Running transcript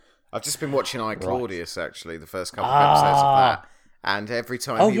I've just been watching I, Claudius, actually, the first couple of episodes of that. And every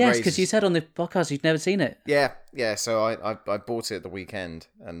time he yes, raises... because you said on the podcast you'd never seen it. Yeah, so I bought it at the weekend,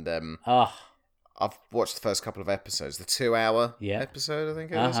 and I've watched the first couple of episodes, the 2-hour episode, I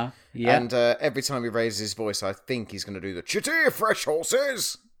think it was. Yeah. And every time he raises his voice, I think he's going to do the "Chitty Fresh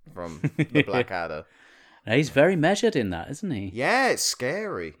Horses" from the Blackadder. No, he's very measured in that, isn't he? Yeah, it's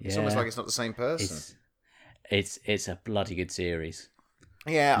scary. It's almost Yeah. like it's not the same person. It's a bloody good series.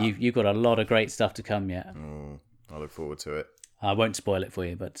 Yeah. You've got a lot of great stuff to come yet. I look forward to it. I won't spoil it for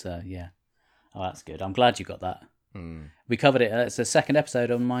you, but yeah. Oh, that's good. I'm glad you got that. We covered it. It's the second episode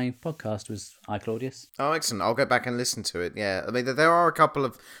on my podcast was I, Claudius. Oh, excellent! I'll go back and listen to it. Yeah, I mean there are a couple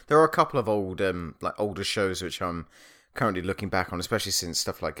of old older shows which I'm currently looking back on, especially since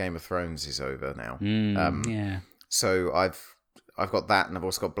stuff like Game of Thrones is over now. Yeah. So I've got that, and I've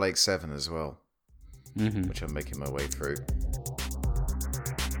also got Blake Seven as well, which I'm making my way through.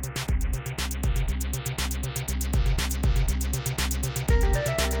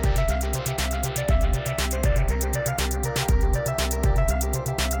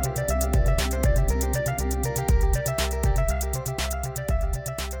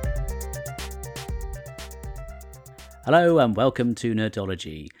 Hello and welcome to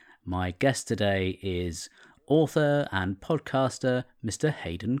Nerdology. My guest today is author and podcaster Mr.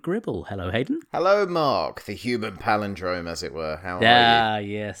 Hayden Gribble. Hello, Hayden. Hello, Mark, the human palindrome, as it were. How are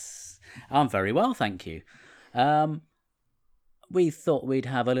you? Yes. I'm very well, thank you. We thought we'd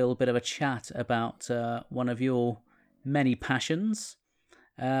have a little bit of a chat about one of your many passions.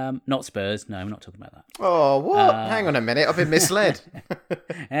 Not Spurs. No, I'm not talking about that. Oh, what? Hang on a minute. I've been misled.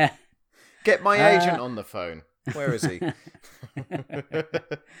 Get my agent on the phone. Where is he?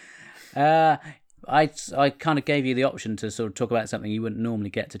 I kind of gave you the option to sort of talk about something you wouldn't normally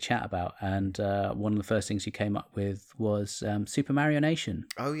get to chat about, and one of the first things you came up with was Super Mario Nation.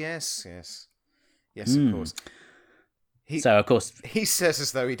 Oh, yes, of course. So, of course... He says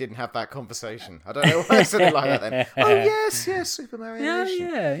as though he didn't have that conversation. I don't know why I said it like that then. Oh, yes, Super Mario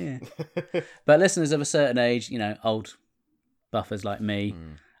Nation. Yeah. But listeners of a certain age, old buffers like me...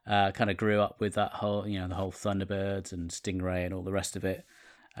 kind of grew up with that whole, the whole Thunderbirds and Stingray and all the rest of it.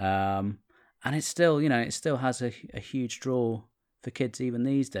 And it's still, it still has a huge draw for kids even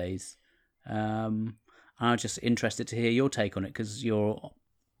these days. I'm just interested to hear your take on it because you're,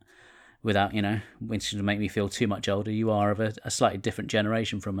 without, which will make me feel too much older, you are of a slightly different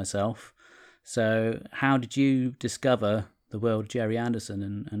generation from myself. So how did you discover the world of Jerry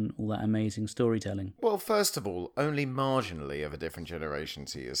Anderson and all that amazing storytelling? Well, first of all, only marginally of a different generation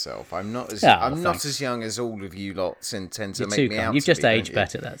to yourself. I'm not as not as young as all of you lot tend to make me out. You've just aged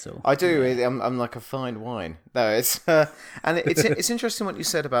better, that's all. I do. Yeah. I'm like a fine wine. No, it's and it's interesting what you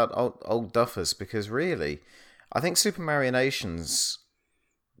said about old duffers because really, I think Super Mario Nation's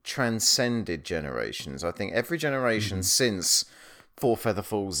transcended generations. I think every generation since Four Feather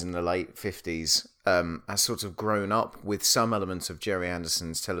Falls in the late 50s has sort of grown up with some elements of Jerry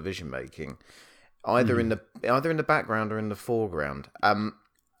Anderson's television making, either in the background or in the foreground.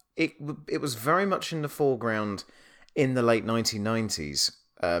 It was very much in the foreground in the late 1990s,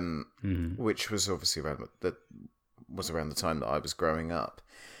 which was obviously around the time that I was growing up.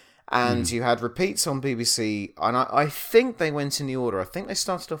 And you had repeats on BBC, and I think they went in the order. I think they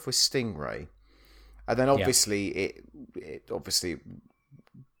started off with Stingray. And then obviously it obviously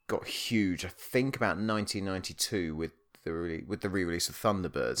got huge. I think about 1992 with the re-release of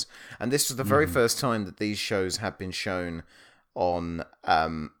Thunderbirds, and this was the very first time that these shows had been shown on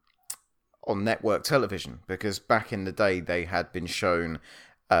network television. Because back in the day they had been shown.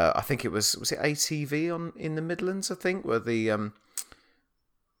 I think it was it ATV in the Midlands. I think were the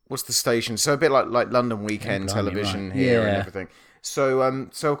what's the station? So a bit like London Weekend television here and everything. So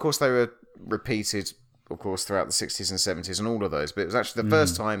of course they were repeated, of course, throughout the 60s and 70s and all of those, but it was actually the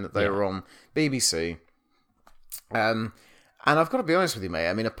first time that they were on BBC. And I've got to be honest with you, mate,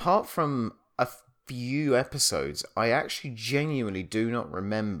 I mean, apart from a few episodes, I actually genuinely do not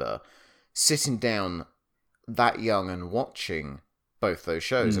remember sitting down that young and watching both those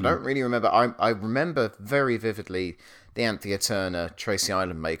shows. I don't really remember. I remember very vividly the Anthea Turner Tracy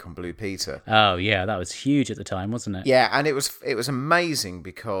Island make on Blue Peter. Oh yeah, that was huge at the time, wasn't it? Yeah, and it was amazing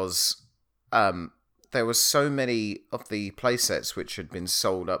because there were so many of the play sets which had been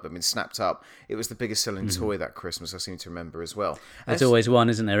sold up, had been snapped up. It was the biggest selling toy that Christmas, I seem to remember as well. And there's always one,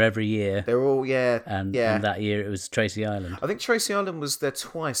 isn't there, every year? They're all, and that year it was Tracy Island. I think Tracy Island was there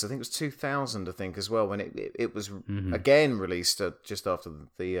twice. I think it was 2000, I think, as well, when it was again released just after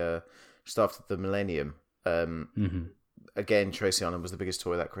the millennium. again, Tracy Island was the biggest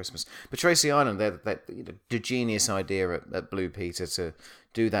toy that Christmas. But Tracy Island, the genius idea at Blue Peter to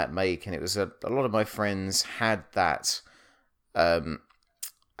do that make, and it was a lot of my friends had that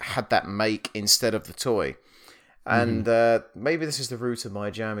make instead of the toy. And maybe this is the root of my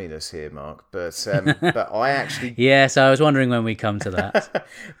jamminess here, Mark, but I actually yes, I was wondering when we come to that.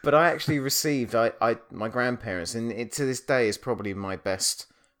 but I actually received my grandparents, and it to this day is probably my best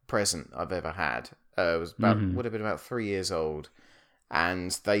present I've ever had. It was would have been about 3 years old,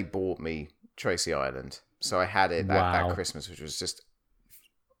 and they bought me Tracy Island, so I had it that Christmas, which was just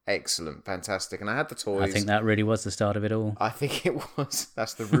excellent, fantastic, and I had the toys. I think that really was the start of it all. I think it was.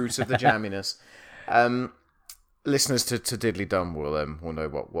 That's the root of the jamminess. Listeners to Diddly Dum will know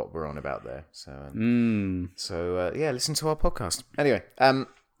what we're on about there. So listen to our podcast. Anyway,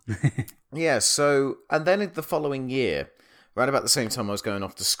 yeah. So and then in the following year, right about the same time I was going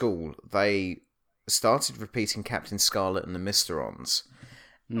off to school, they started repeating Captain Scarlet and the Mysterons,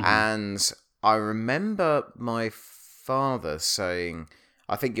 and I remember my father saying,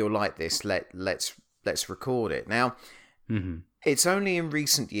 "I think you'll like this. Let's record it." Now, it's only in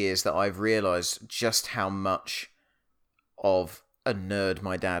recent years that I've realised just how much of a nerd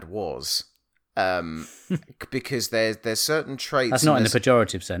my dad was, because there's certain traits. That's not in the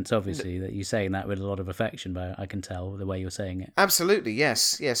pejorative sense, obviously, that you're saying that with a lot of affection, but I can tell the way you're saying it. Absolutely,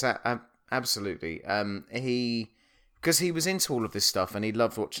 yes, absolutely. Because he was into all of this stuff and he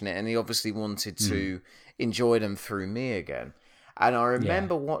loved watching it, and he obviously wanted to enjoy them through me again. And I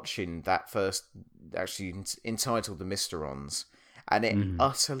remember watching that first, actually entitled The Mysterons, and it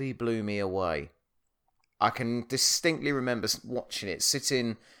utterly blew me away. I can distinctly remember watching it,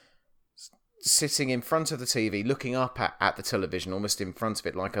 sitting in front of the TV, looking up at the television, almost in front of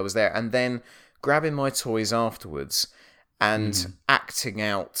it like I was there, and then grabbing my toys afterwards and acting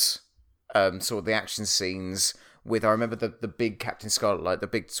out sort of the action scenes with, I remember the big Captain Scarlet, like the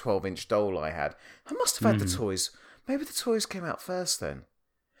big 12-inch doll I had. I must have had the toys. Maybe the toys came out first then.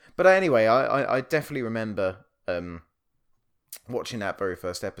 But anyway, I definitely remember watching that very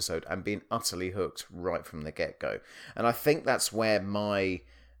first episode and being utterly hooked right from the get-go. And I think that's where my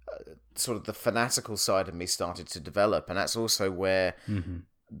sort of the fanatical side of me started to develop, and that's also where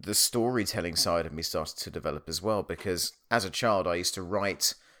the storytelling side of me started to develop as well, because as a child I used to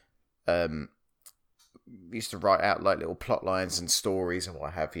write out like little plot lines and stories and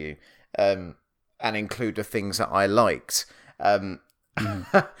what have you, and include the things that I liked. A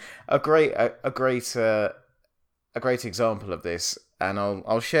great example of this, and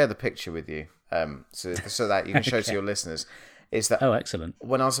I'll share the picture with you, so that you can show to your listeners, is that excellent.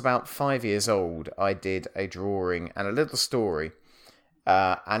 When I was about 5 years old, I did a drawing and a little story,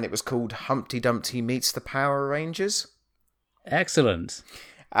 and it was called Humpty Dumpty Meets the Power Rangers. Excellent.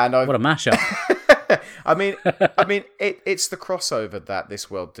 And what a mashup! I mean, it's the crossover that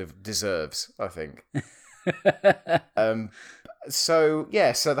this world deserves, I think. So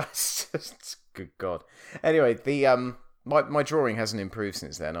that's just good God. Anyway, the my drawing hasn't improved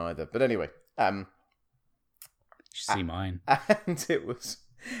since then either. But anyway, you should see mine. And it was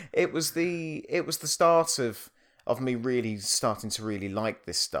the start of me really starting to really like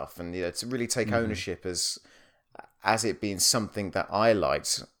this stuff, and to really take ownership as it being something that I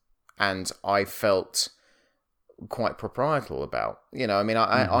liked and I felt quite proprietal about. I mean,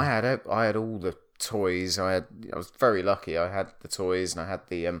 I had all the toys. I was very lucky. I had the toys, and I had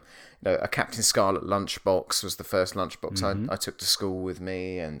the a Captain Scarlet lunchbox was the first lunchbox I took to school with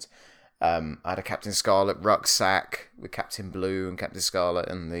me, and I had a Captain Scarlet rucksack with Captain Blue and Captain Scarlet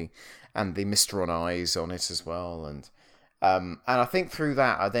and the Mysteron eyes on it as well, and I think through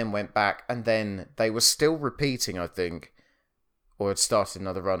that I then went back, and then they were still repeating, I think, or had started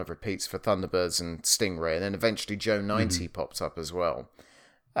another run of repeats for Thunderbirds and Stingray, and then eventually Joe 90 popped up as well.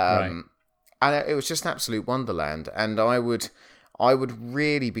 Right. And it was just an absolute wonderland, and I would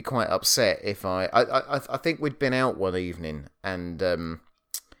really be quite upset if I think we'd been out one evening, and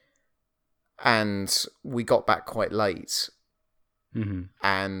we got back quite late,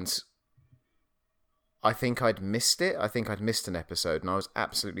 and I think I'd missed it. I think I'd missed an episode, and I was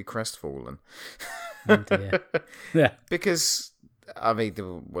absolutely crestfallen. Oh dear. Yeah. Because, I mean,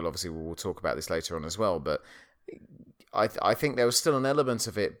 well, obviously we'll talk about this later on as well, but I think there was still an element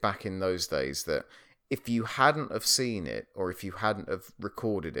of it back in those days that if you hadn't have seen it, or if you hadn't have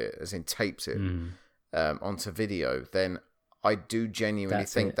recorded it, as in taped it onto video, then I do genuinely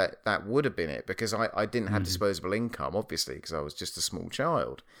think that would have been it, because I didn't have disposable income, obviously, because I was just a small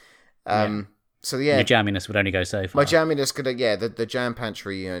child. So yeah, your jamminess would only go so far. My jamminess could, the jam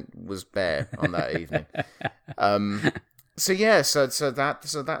pantry was bare on that evening. So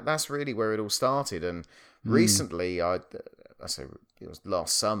that's really where it all started, and recently, I say it was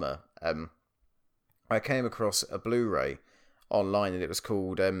last summer, I came across a Blu-ray online, and it was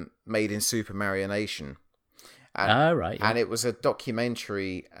called Made in Super Marionation. And it was a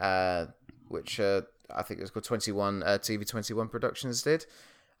documentary which I think it was called 21 TV 21 Productions did.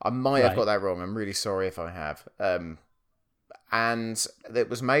 I might have got that wrong. I'm really sorry if I have. And it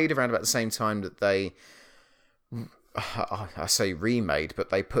was made around about the same time that they, I say remade, but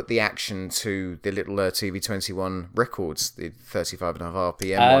they put the action to the little TV21 records, the 35.5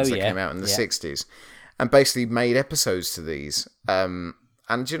 RPM ones that came out in the 60s, and basically made episodes to these. And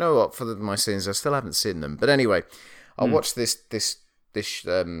do you know what? For my sins, I still haven't seen them. But anyway, I watched this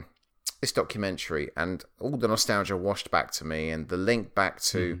documentary, and all the nostalgia washed back to me, and the link back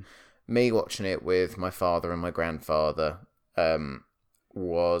to me watching it with my father and my grandfather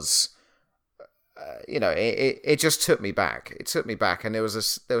was, it just took me back. It took me back, and there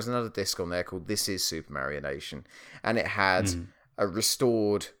was another disc on there called This Is Super Marionation, and it had a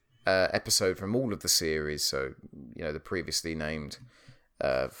restored episode from all of the series. So the previously named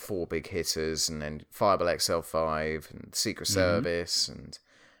 4 big hitters, and then Fireball XL5 and Secret Service and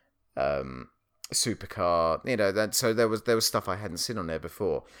Supercar. So there was stuff I hadn't seen on there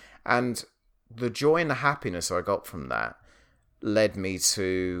before, and the joy and the happiness I got from that led me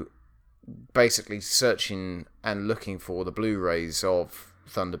to basically searching and looking for the Blu-rays of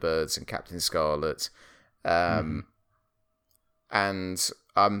Thunderbirds and Captain Scarlet, and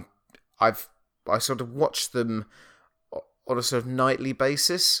I sort of watched them on a sort of nightly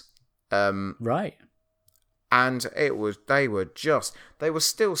basis, right? And they were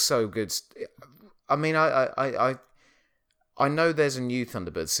still so good. I mean, I know there's a new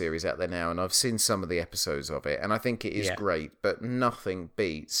Thunderbird series out there now, and I've seen some of the episodes of it, and I think it is great, but nothing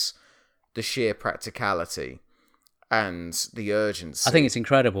beats the sheer practicality and the urgency. I think it's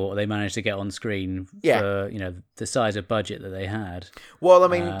incredible what they managed to get on screen for the size of budget that they had. Well, I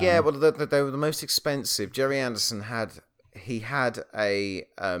mean, they were the most expensive. Jerry Anderson had a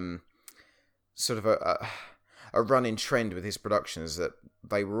sort of a running trend with his productions that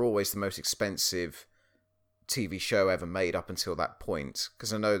they were always the most expensive TV show ever made up until that point.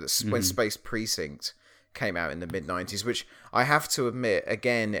 Because I know that when Space Precinct came out in the mid-90s, which I have to admit,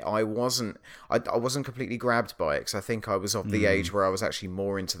 again, I wasn't completely grabbed by it, because I think I was of the age where I was actually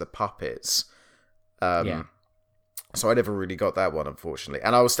more into the puppets. So I never really got that one, unfortunately.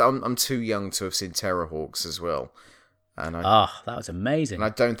 And I'm too young to have seen Terrorhawks as well. And that was amazing. And I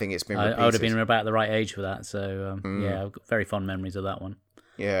don't think it's been repeated. I would have been about the right age for that, so I've got very fond memories of that one.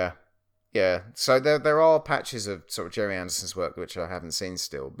 Yeah. So there are patches of sort of Jerry Anderson's work which I haven't seen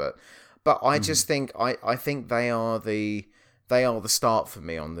still, but I just think I think they are the start for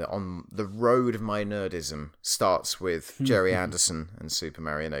me on the road of my nerdism starts with Jerry Anderson and Super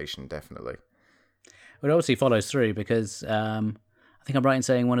Marionation, definitely. It obviously follows through, because I think I'm right in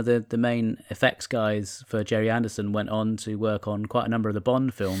saying one of the main effects guys for Jerry Anderson went on to work on quite a number of the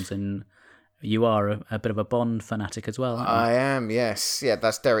Bond films, and you are a bit of a Bond fanatic as well, aren't you? I am, yes. Yeah,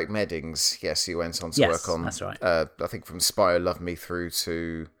 that's Derek Meddings. Yes, he went on to work on... that's right. I think from Spy Who Loved Me through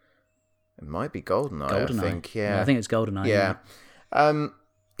to... It might be GoldenEye, I think. Yeah, I think it's GoldenEye. Yeah. I'm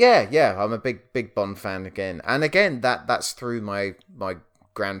a big Bond fan again. And again, that's through my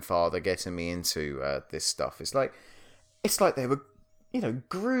grandfather getting me into this stuff. It's like they were,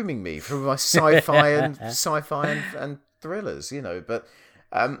 grooming me for my sci-fi and thrillers, But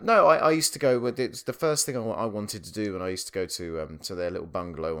no, I used to go. It's the first thing I wanted to do when I used to go to their little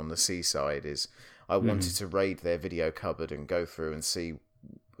bungalow on the seaside. Is I wanted to raid their video cupboard and go through and see,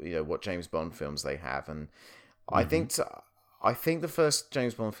 what James Bond films they have. And I think the first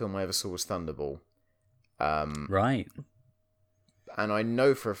James Bond film I ever saw was Thunderball. Right. And I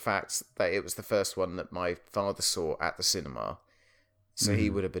know for a fact that it was the first one that my father saw at the cinema. So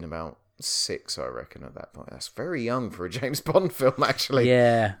he would have been about 6, I reckon, at that point. That's very young for a James Bond film, actually.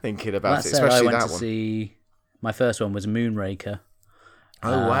 Yeah. Thinking about it, especially I went that to one. see, my first one was Moonraker.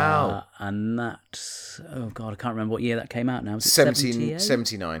 Oh, wow. And that, oh God, I can't remember what year that came out now. Was it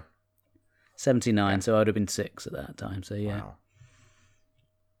 79. 79, so I would have been 6 at that time, so yeah. Wow.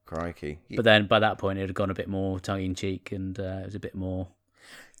 Crikey. But then by that point, it had gone a bit more tongue-in-cheek, and it was a bit more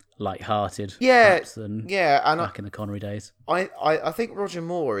light-hearted, perhaps, than back in the Connery days. I think Roger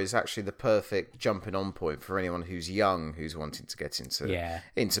Moore is actually the perfect jumping on point for anyone who's young, who's wanting to get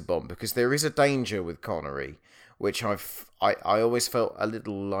into Bond, because there is a danger with Connery, which I always felt a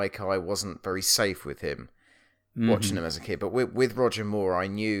little like I wasn't very safe with him, watching him as a kid. But with Roger Moore, I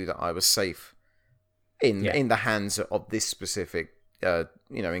knew that I was safe in the hands of this specific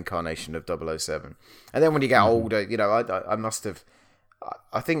incarnation of 007. And then when you get older, I must have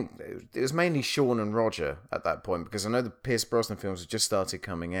I think it was mainly Sean and Roger at that point, because I know the Pierce Brosnan films had just started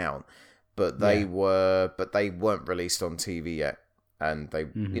coming out, but they weren't released on TV yet, and they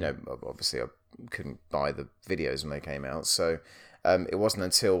obviously I couldn't buy the videos when they came out, so it wasn't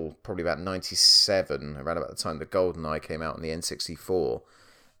until probably about 97, around about the time that GoldenEye came out on the N64,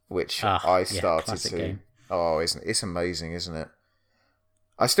 which I started to. Game. Oh, it's amazing, isn't it?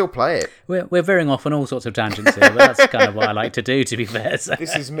 I still play it. We're veering off on all sorts of tangents here, but that's kind of what I like to do, to be fair. So.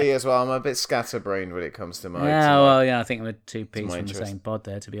 This is me as well. I'm a bit scatterbrained when it comes to my... I think we're two peas from the same pod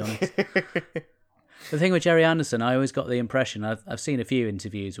there, to be honest. The thing with Gerry Anderson, I always got the impression, I've seen a few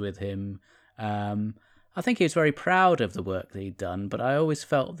interviews with him, I think he was very proud of the work that he'd done, but I always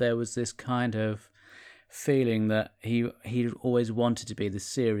felt there was this kind of feeling that he always wanted to be the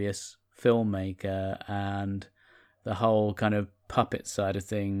serious filmmaker, and the whole kind of puppet side of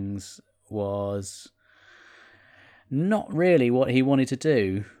things was not really what he wanted to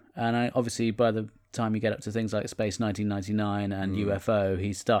do. And obviously by the time you get up to things like Space 1999 and UFO,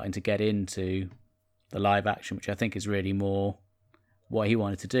 he's starting to get into the live action, which I think is really more what he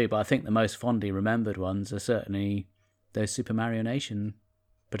wanted to do. But I think the most fondly remembered ones are certainly those Super Mario Nation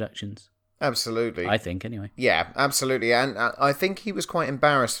productions. Absolutely. I think, anyway. Yeah, absolutely. And I think he was quite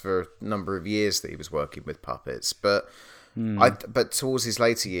embarrassed for a number of years that he was working with puppets. But but towards his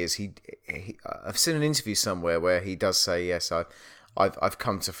later years, he I've seen an interview somewhere where he does say, yes, I've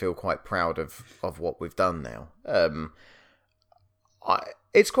come to feel quite proud of what we've done now.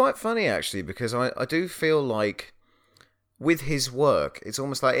 It's quite funny, actually, because I do feel like with his work, it's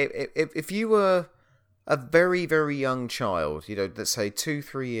almost like if you were a very, very young child, let's say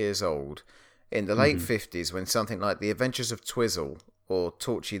 2-3 years old, in the late 50s, when something like The Adventures of Twizzle or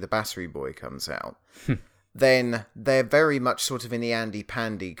Torchy the Battery Boy comes out, then they're very much sort of in the Andy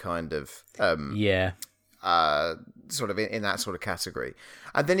Pandy kind of... sort of in that sort of category.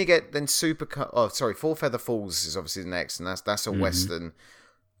 And then you get Four Feather Falls is obviously the next, and that's a Western.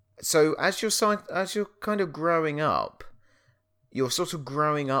 So as you're kind of growing up, you're sort of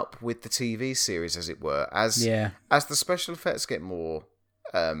growing up with the TV series, as it were, as the special effects get more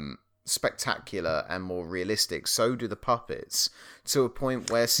spectacular and more realistic, so do the puppets, to a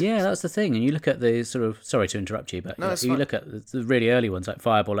point where... Yeah, that's the thing. And you look at the sort of... Sorry to interrupt you, but you look at the really early ones, like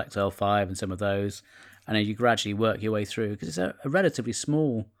Fireball XL5 and some of those, and then you gradually work your way through, because it's a relatively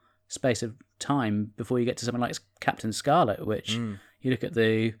small space of time before you get to something like Captain Scarlet, which you look at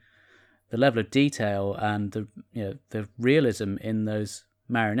the level of detail and the realism in those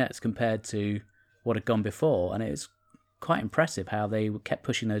marionettes compared to what had gone before, and it's quite impressive how they kept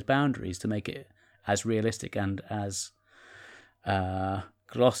pushing those boundaries to make it as realistic and as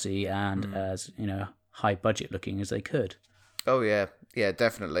glossy and as high budget looking as they could. Oh yeah,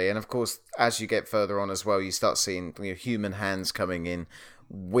 definitely. And of course, as you get further on as well, you start seeing human hands coming in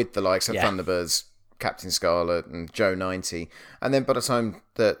with the likes of Thunderbirds, Captain Scarlet, and Joe 90. And then by the time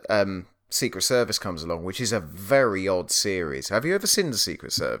that Secret Service comes along, which is a very odd series. Have you ever seen the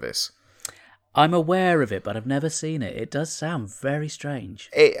Secret Service? I'm aware of it, but I've never seen it. It does sound very strange.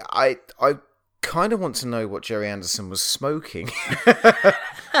 I kind of want to know what Gerry Anderson was smoking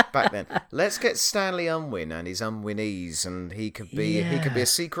back then. Let's get Stanley Unwin and his Unwinese, and he could be a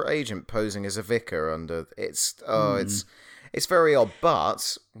secret agent posing as a vicar under. It's very odd.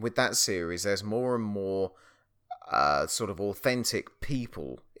 But with that series, there's more and more sort of authentic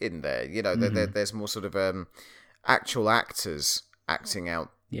people in there. There's more sort of actual actors acting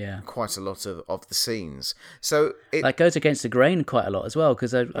out. Yeah, quite a lot of the scenes. So that goes against the grain quite a lot as well,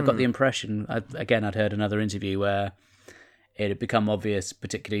 because I got the impression, I'd heard another interview where it had become obvious,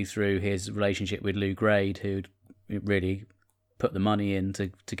 particularly through his relationship with Lou Grade, who'd really put the money in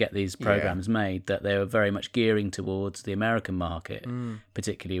to get these programs made, that they were very much gearing towards the American market,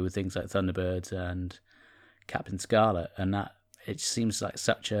 particularly with things like Thunderbirds and Captain Scarlet, and that it seems like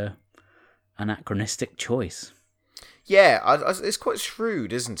such a anachronistic choice. Yeah, it's quite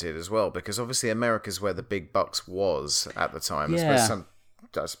shrewd, isn't it, as well? Because obviously America's where the big bucks was at the time. Yeah.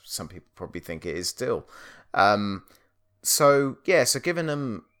 Some people probably think it is still. So giving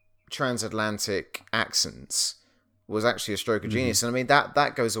them transatlantic accents was actually a stroke of genius. And I mean,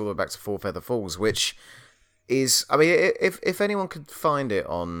 that goes all the way back to Four Feather Falls, which is... I mean, if anyone could find it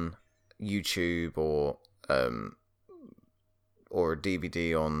on YouTube or a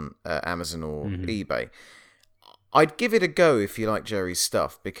DVD on Amazon or eBay... I'd give it a go if you like Gerry's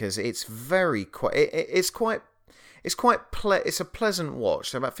stuff, because it's it's a pleasant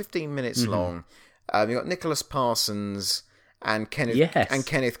watch. They're about 15 minutes long. You've got Nicholas Parsons and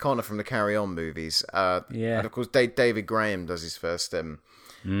Kenneth Connor from the Carry On movies. And of course David Graham does his first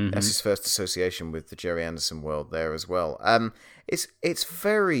That's his first association with the Jerry Anderson world there as well. It's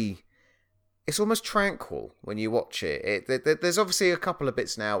almost tranquil when you watch it. There's obviously a couple of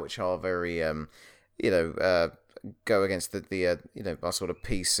bits now which are very, go against our sort of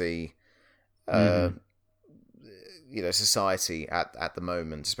PC, society at the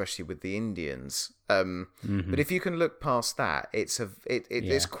moment, especially with the Indians. But if you can look past that, it's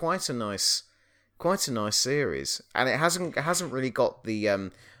quite a nice series, and it hasn't really got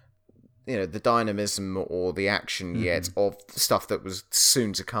the the dynamism or the action yet of stuff that was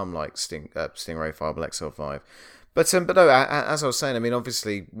soon to come, like Stingray, Fireball XL5. But no, as I was saying, I mean,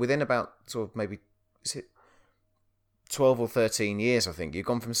 obviously within about sort of maybe, is it 12 or 13 years, I think, you've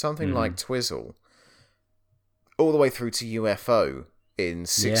gone from something like Twizzle all the way through to UFO in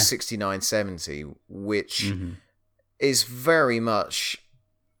 69, 70, which is very much,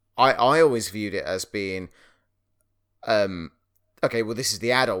 I always viewed it as being, okay, well, this is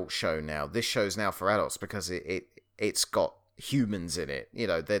the adult show now. This show's now for adults because it's got humans in it.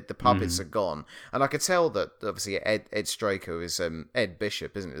 The puppets are gone, and I could tell that obviously Ed Straker is Ed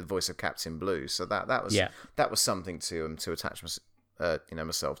Bishop, isn't it, the voice of Captain Blue? So that was something to attach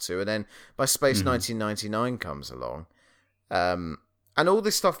myself to. And then by Space 1999 comes along, and all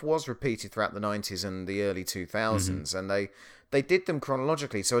this stuff was repeated throughout the 90s and the early 2000s, and they did them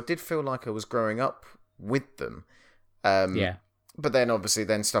chronologically, so I did feel like I was growing up with them. But then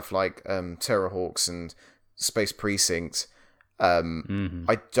obviously stuff like Terrorhawks and Space Precinct,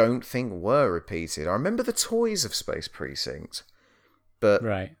 I don't think were repeated. I remember the toys of Space Precinct, but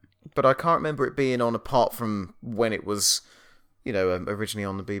I can't remember it being on apart from when it was, originally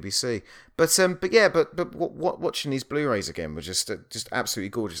on the BBC. But watching these Blu-rays again was just absolutely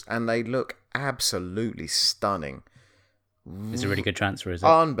gorgeous, and they look absolutely stunning. It's a really good transfer, is it?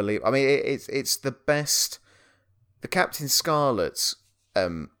 Unbelievable. I mean, it's the best. The Captain Scarlet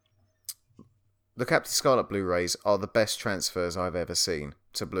Blu-rays are the best transfers I've ever seen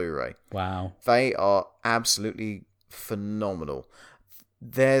to Blu-ray. Wow. They are absolutely phenomenal.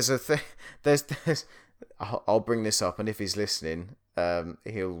 There's I'll bring this up, and if he's listening,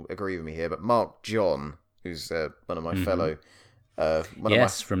 he'll agree with me here, but Mark John, who's one of my fellow...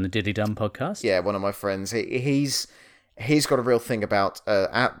 from the Diddly Dum podcast. Yeah, one of my friends. He's got a real thing about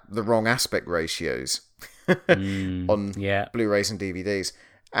the wrong aspect ratios on Blu-rays and DVDs.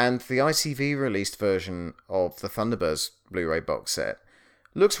 And the ITV released version of the Thunderbirds Blu-ray box set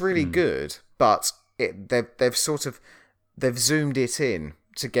looks really good, but they've zoomed it in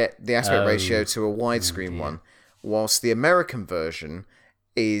to get the aspect ratio to a widescreen one, whilst the American version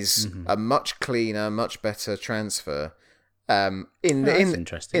is a much cleaner, much better transfer in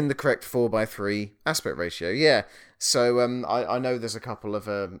the correct 4:3 aspect ratio. Yeah, so I know there's a couple of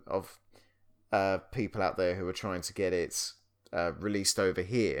people out there who are trying to get it released over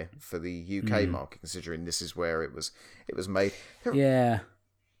here for the UK market, considering this is where it was made. They're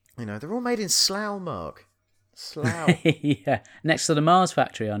all made in Slough, Mark. Slough. Next to the Mars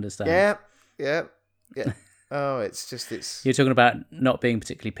factory, I understand. Yeah. Oh, it's You're talking about not being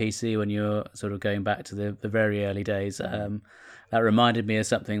particularly PC when you're sort of going back to the very early days. That reminded me of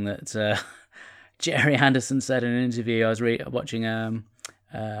something that Jerry Anderson said in an interview. I was watching,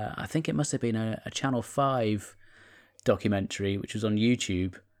 I think it must have been a Channel 5 documentary, which was on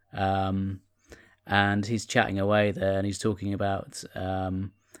YouTube. And he's chatting away there, and he's talking about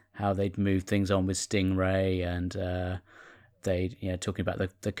how they'd moved things on with Stingray, and talking about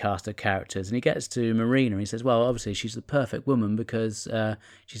the cast of characters. And he gets to Marina, and he says, well, obviously she's the perfect woman because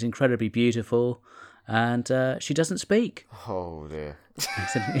she's incredibly beautiful, and she doesn't speak. Oh dear.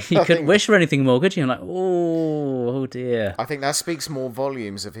 You couldn't wish for anything more, could you? I'm like, oh dear. I think that speaks more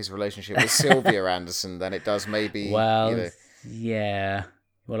volumes of his relationship with Sylvia Anderson than it does maybe. Well, yeah.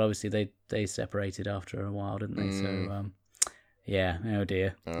 Well, obviously they separated after a while, didn't they? So, yeah. Oh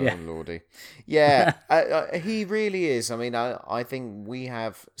dear. Oh lordy. Yeah. He really is. I mean, I think we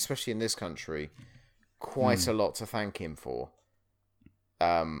have, especially in this country, quite a lot to thank him for.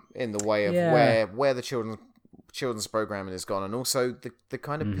 In the way of where the children's programming has gone, and also the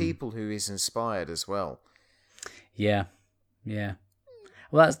kind of people who he's inspired as well. Yeah.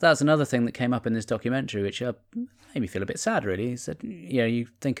 Well, that's another thing that came up in this documentary, which made me feel a bit sad, really. He said, you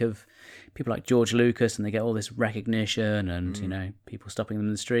think of people like George Lucas, and they get all this recognition, and people stopping them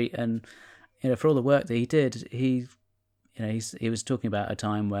in the street, and for all the work that he did, he was talking about a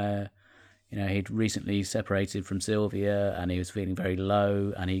time where he'd recently separated from Sylvia, and he was feeling very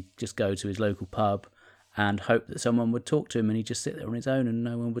low, and he'd just go to his local pub and hope that someone would talk to him, and he'd just sit there on his own, and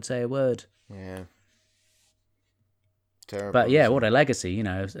no one would say a word. Yeah. Terrible. But what a legacy,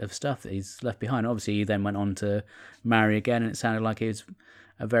 of stuff that he's left behind. Obviously, he then went on to marry again, and it sounded like he was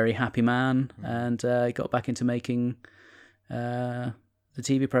a very happy man, and he got back into making the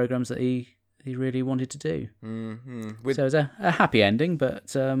TV programs that he really wanted to do. Mm-hmm. So it was a happy ending,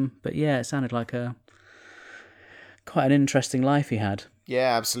 but yeah, it sounded like quite an interesting life he had.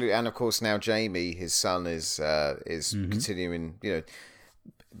 Yeah, absolutely. And of course now Jamie, his son, is continuing,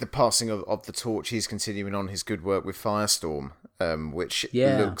 the passing of the torch. He's continuing on his good work with Firestorm, which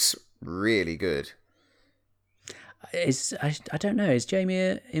looks really good. I don't know. Is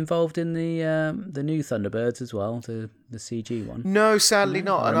Jamie involved in the new Thunderbirds as well, the CG one? No, sadly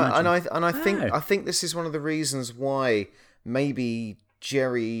not. I Oh. think this is one of the reasons why maybe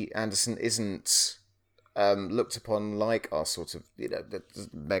Jerry Anderson isn't looked upon like our sort of the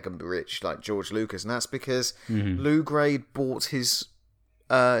mega rich like George Lucas, and that's because Lou Grade bought his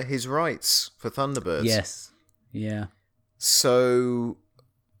rights for Thunderbirds. Yes. Yeah. So,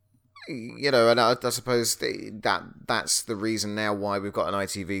 and I suppose that's the reason now why we've got an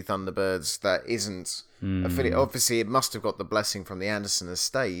ITV Thunderbirds that isn't affiliate. Obviously, it must have got the blessing from the Anderson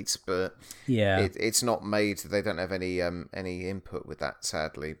estate, but it's not made. They don't have any input with that,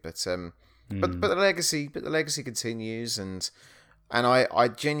 sadly. But the legacy continues, and I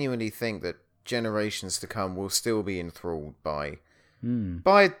genuinely think that generations to come will still be enthralled by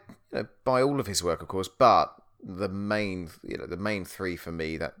all of his work, of course, but the main three for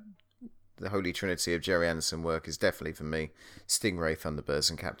me, that the holy trinity of Jerry Anderson work, is definitely for me Stingray, Thunderbirds,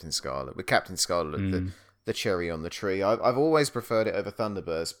 and Captain Scarlet. With Captain Scarlet, the cherry on the tree. I've always preferred it over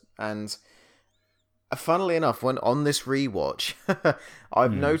Thunderbirds, and funnily enough, when on this rewatch,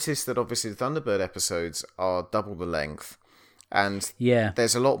 I've noticed that obviously the Thunderbird episodes are double the length. And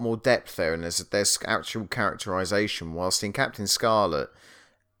there's a lot more depth there, and there's actual characterization. Whilst in Captain Scarlet,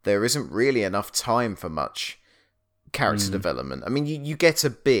 there isn't really enough time for much character development. I mean, you get a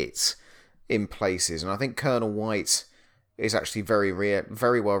bit in places, and I think Colonel White is actually very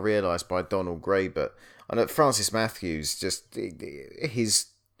well realised by Donald Gray. But I know Francis Matthews, just his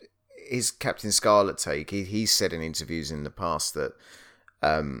Captain Scarlet take. He's said in interviews in the past that.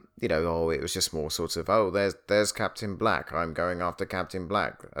 It was just more sort of, there's Captain Black. I'm going after Captain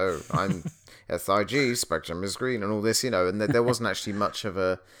Black. Oh, I'm SIG, Spectrum is green, and all this, and there wasn't actually much of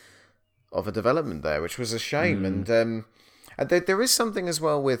a development there, which was a shame. And there is something as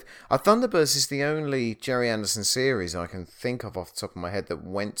well with Thunderbirds is the only Jerry Anderson series I can think of off the top of my head that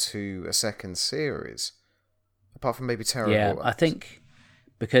went to a second series, apart from maybe Terror. Yeah, I think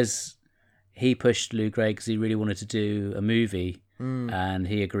because he pushed Lou Gray because he really wanted to do a movie. And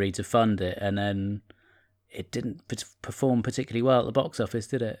he agreed to fund it, and then it didn't perform particularly well at the box office,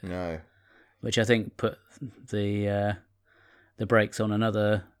 did it? No. Which I think put the brakes on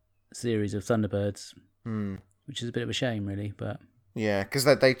another series of Thunderbirds, which is a bit of a shame, really. But yeah, because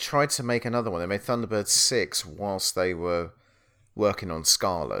they tried to make another one. They made Thunderbirds 6 whilst they were working on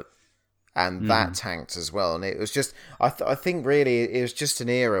Scarlet, and that tanked as well. And it was just, I think really it was just an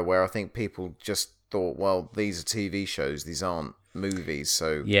era where I think people just thought, well, these are TV shows, these aren't movies,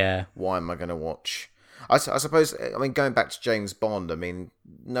 so why am I going to watch? I suppose, going back to James Bond,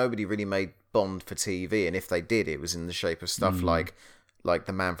 nobody really made Bond for TV, and if they did, it was in the shape of stuff like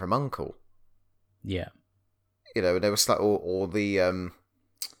The Man from U.N.C.L.E. Yeah. There was or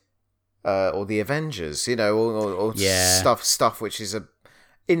the Avengers, or stuff which is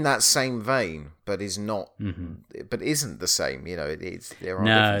in that same vein, but is not, but isn't the same. There are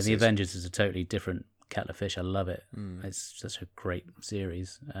differences. The Avengers is a totally different kettle of fish. I love it. It's such a great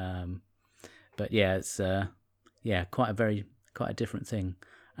series. But yeah, it's quite a different thing.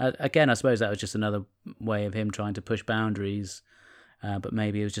 Again, I suppose that was just another way of him trying to push boundaries. But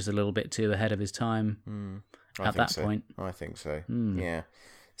maybe it was just a little bit too ahead of his time at that point. I think so. Yeah,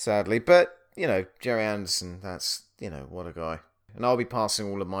 sadly. But Jerry Anderson, that's what a guy. And I'll be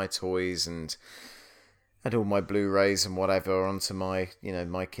passing all of my toys and all my Blu-rays and whatever onto my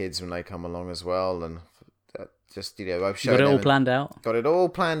my kids when they come along as well. And just I've shown got it all planned out. Got it all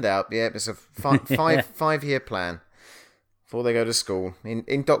planned out. Yeah, it's a 5-year plan before they go to school.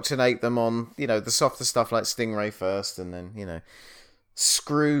 Indoctrinate them on the softer stuff like Stingray first, and then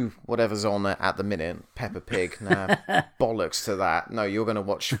screw whatever's on at the minute. Peppa Pig, nah, bollocks to that. No, you're gonna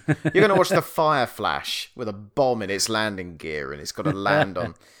watch the Fire Flash with a bomb in its landing gear, and it's got to land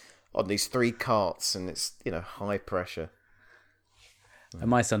on these 3 carts, and it's high pressure. And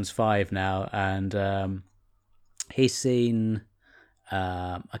my son's 5 now, and he's seen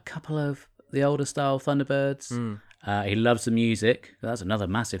a couple of the older style Thunderbirds. He loves the music. That's another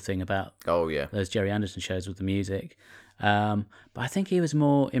massive thing about those Jerry Anderson shows with the music. But I think he was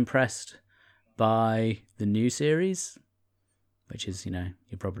more impressed by the new series, which is, you're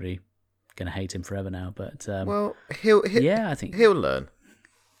probably going to hate him forever now. But well, I think he'll learn.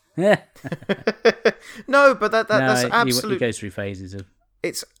 No, but that's No, he absolutely. goes through phases of.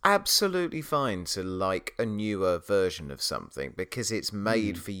 It's absolutely fine to like a newer version of something because it's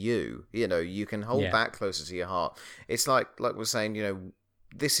made for you. You know, you can hold Yeah. that closer to your heart. It's like we're saying, you know,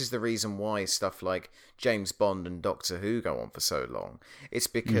 this is the reason why stuff like James Bond and Doctor Who go on for so long. It's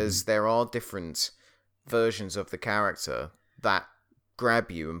because there are different versions of the character that grab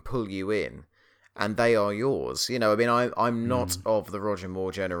you and pull you in, and they are yours. You know, I mean, I'm not of the Roger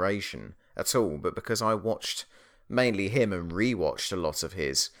Moore generation at all, but because I watched mainly him and rewatched a lot of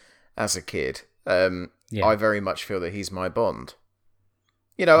his as a kid, I very much feel that he's my Bond.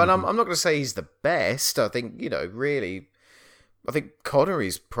 You know, and I'm not going to say he's the best. I think, you know, really, I think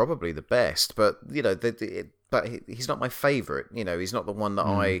Connery's probably the best, but, you know, but he's not my favourite. You know, he's not the one that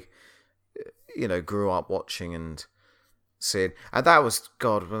I, you know, grew up watching and seeing. And that was,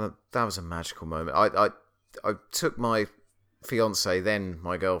 God, that was a magical moment. I took my fiance, then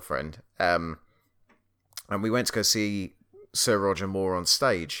my girlfriend, and we went to go see Sir Roger Moore on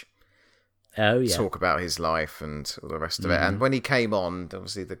stage. Oh, yeah. Talk about his life and all the rest of it. And when he came on,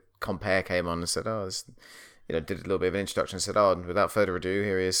 obviously the compere came on and said, you know, did a little bit of an introduction and said, and without further ado,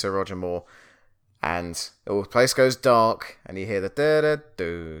 here he is, Sir Roger Moore. And the place goes dark, and you hear the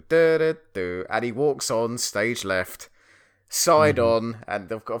da-da-do, da-da-do, and he walks on, stage left, side on,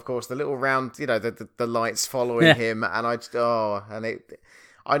 and of course the little round, you know, the lights following him, and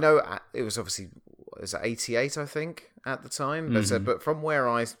I know it was obviously, was it 88, I think, at the time, but from where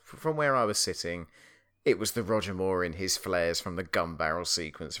I was sitting, it was the Roger Moore in his flares from the gun barrel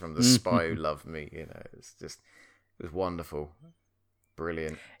sequence from The Spy Who Loved Me. You know, it was wonderful,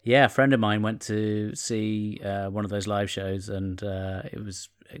 brilliant. Yeah, a friend of mine went to see one of those live shows, and it was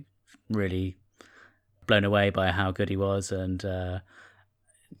really blown away by how good he was, and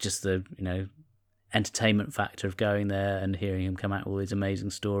just the, you know, entertainment factor of going there and hearing him come out with all these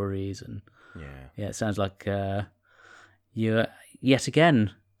amazing stories. And yeah, it sounds like you're yet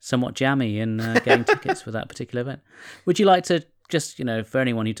again somewhat jammy in getting tickets for that particular event. Would you like to just, you know, for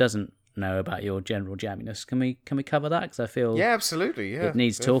anyone who doesn't know about your general jamminess, can we cover that? Because I feel absolutely, it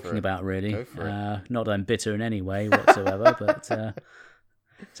needs talking about, really. Go for it. Not that I'm bitter in any way whatsoever, but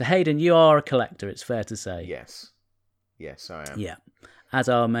so Hayden, you are a collector, it's fair to say. Yes, I am. Yeah, as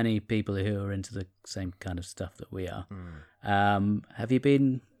are many people who are into the same kind of stuff that we are. Have you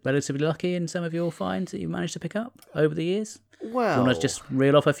been relatively lucky in some of your finds that you've managed to pick up over the years? Well, Do you want to just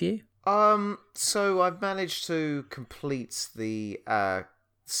reel off a few? So I've managed to complete the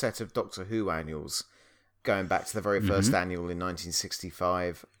set of Doctor Who annuals, going back to the very first annual in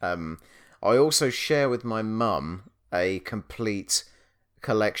 1965. I also share with my mum a complete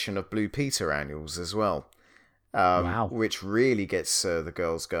collection of Blue Peter annuals as well. Wow. Which really gets the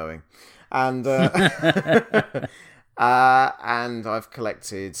girls going. And and I've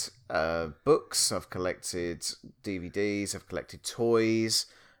collected books, I've collected DVDs, I've collected toys,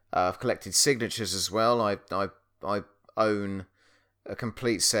 I've collected signatures as well. I own a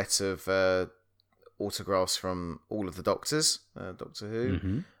complete set of autographs from all of the Doctors, Doctor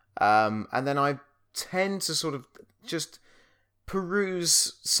Who. And then I tend to sort of just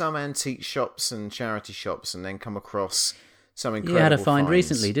peruse some antique shops and charity shops and then come across some incredible You had a find finds.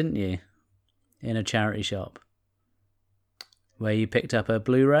 recently, didn't you? In a charity shop. Where you picked up a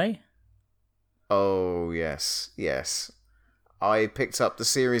Blu-ray? Oh, yes. I picked up the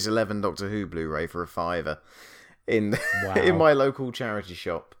Series 11 Doctor Who Blu-ray for £5 in in my local charity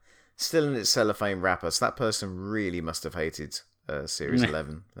shop. Still in its cellophane wrapper, so that person really must have hated Series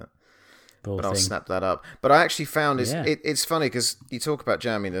 11. But I'll snap that up. But I actually found it's funny because you talk about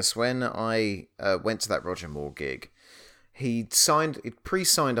jamminess. When I went to that Roger Moore gig, he'd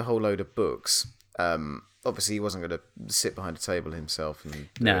pre-signed a whole load of books. Obviously, he wasn't going to sit behind a table himself. And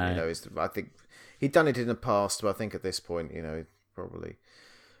no, you know, I think he'd done it in the past, but I think at this point, you know, he probably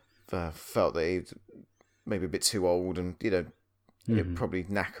felt that he'd maybe a bit too old, and you know, it'd probably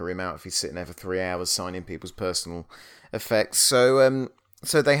knacker him out if he's sitting there for 3 hours signing people's personal effects.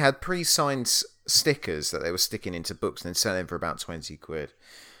 So they had pre-signed stickers that they were sticking into books and then selling for about 20 quid.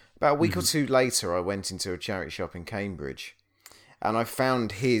 About a week or two later, I went into a charity shop in Cambridge and I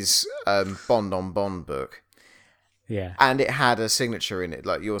found his Bond on Bond book. Yeah. And it had a signature in it,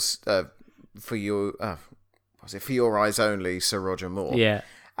 like yours, for your eyes only, Sir Roger Moore. Yeah.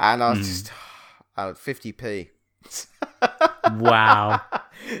 And I was just, 50p. Wow.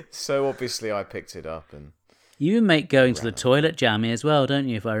 So obviously I picked it up and... You make going to the toilet jammy as well, don't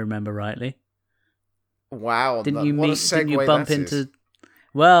you, if I remember rightly? Wow. Didn't you bump into...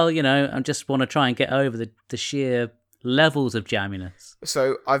 Well, you know, I just want to try and get over the sheer levels of jamminess.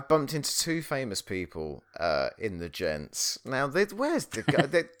 So I've bumped into two famous people in the gents. Now, where's the guy?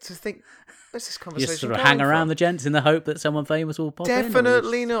 To think, where's this You conversation just sort of going hang around from? the gents in the hope that someone famous will pop in?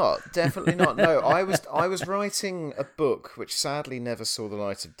 Definitely not. Definitely not. No, I was writing a book which sadly never saw the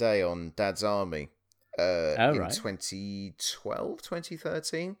light of day on Dad's Army in Right. 2012,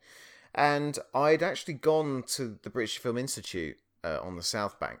 2013. And I'd actually gone to the British Film Institute on the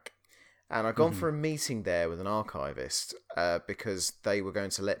South Bank. And I'd gone for a meeting there with an archivist because they were going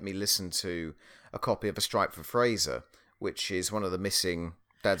to let me listen to a copy of A Stripe for Fraser, which is one of the missing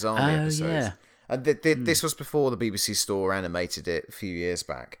Dad's Army episodes. Yeah. And this was before the BBC Store animated it a few years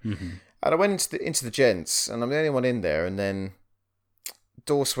back. And I went into the gents, and I'm the only one in there, and then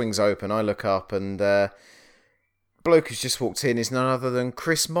door swings open, I look up, and bloke who's just walked in is none other than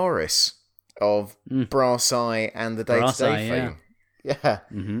Chris Morris of Brass Eye and the Brass Day-to-Day Eye, fame. Yeah.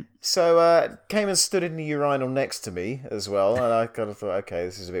 So came and stood in the urinal next to me as well, and I kind of thought, okay,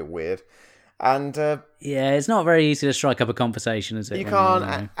 this is a bit weird. And Yeah, it's not very easy to strike up a conversation, is it? you when can't,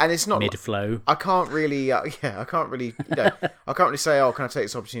 you're, and it's not mid-flow. I can't really, I can't really, I can't really say, oh, can I take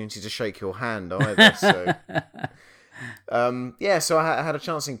this opportunity to shake your hand either? So, so I had a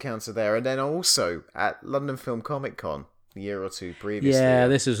chance encounter there, and then also at London Film Comic Con a year or two previously. Yeah,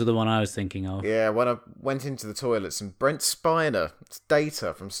 this was the one I was thinking of. Yeah, when I went into the toilets and Brent Spiner,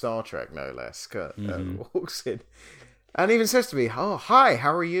 Data from Star Trek, no less, walks in and even says to me, "Oh, hi,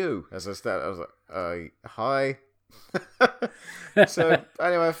 how are you?" As I start, I was like, "Hi." So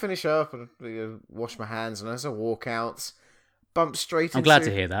anyway, I finish up and wash my hands, and as I walk out, bump straight. I'm glad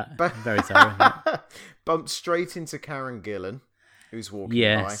to hear that. Very thorough. Bumped straight into Karen Gillan, who's walking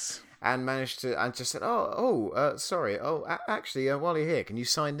Yes. by. And managed to, and just said, sorry. Actually, while you're here, can you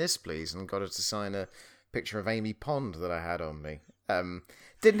sign this, please? And got her to sign a picture of Amy Pond that I had on me.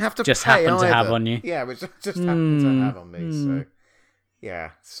 Didn't have to Just pay happened to either. have on you. Yeah, which just happened to have on me. So,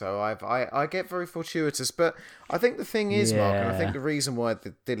 yeah. So I get very fortuitous. But I think the thing is, Mark, and I think the reason why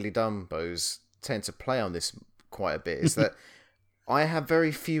the Diddly Dumbos tend to play on this quite a bit is that I have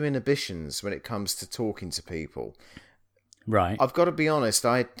very few inhibitions when it comes to talking to people. Right. I've got to be honest.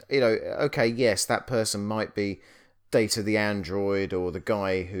 Okay, yes, that person might be Data the android, or the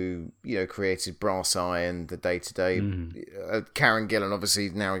guy who created Brass Eye and the Day-to-Day. Karen Gillan, obviously,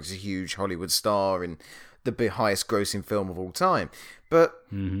 now is a huge Hollywood star in the highest grossing film of all time. But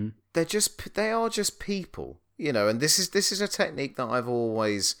they are just people, And this is a technique that I've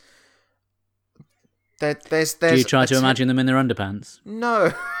always. Do you try to imagine them in their underpants?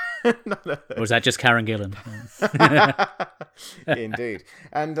 No. No. Or is that just Karen Gillan? Indeed.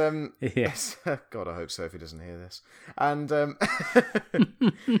 And yes. God, I hope Sophie doesn't hear this. And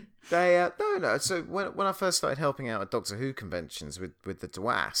they no. So when I first started helping out at Doctor Who conventions with the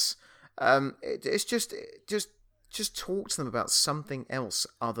DWAS, it's just talk to them about something else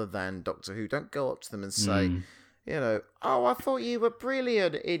other than Doctor Who. Don't go up to them and say, oh, I thought you were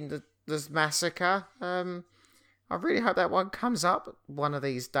brilliant in this massacre. I really hope that one comes up one of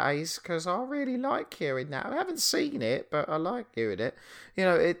these days, because I really like hearing that. I haven't seen it, but I like hearing it.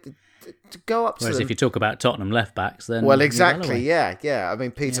 To go up to Whereas them. if you talk about Tottenham left backs, then Well, exactly, yeah. I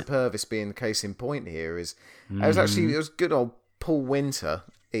mean, Peter Purvis being the case in point here it was good old Paul Winter.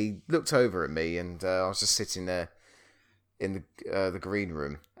 He looked over at me, and I was just sitting there in the green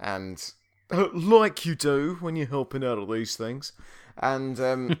room, and like you do when you're helping out at these things,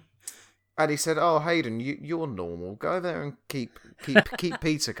 and. And he said, "Oh, Hayden, you're normal. Go there and keep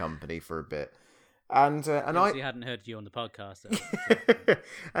Peter company for a bit." And I hadn't heard you on the podcast.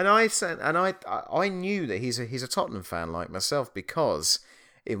 And I said, and I knew that he's a Tottenham fan like myself, because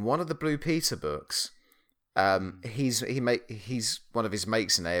in one of the Blue Peter books, he's one of his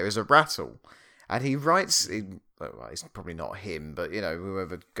mates in there is a rattle, and he writes. It's probably not him, but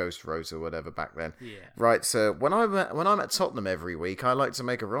whoever Ghost wrote or whatever back then. Yeah. Right. So when I'm at Tottenham every week, I like to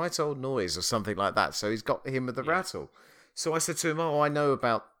make a right old noise or something like that. So he's got him with the rattle. So I said to him, "Oh, I know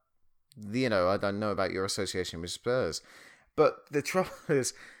about I don't know about your association with Spurs." But the trouble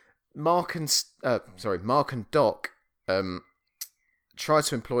is, Mark and Doc tried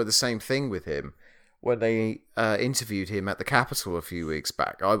to employ the same thing with him when they interviewed him at the Capitol a few weeks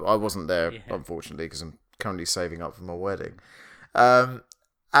back. I wasn't there, unfortunately, because I'm currently saving up for my wedding.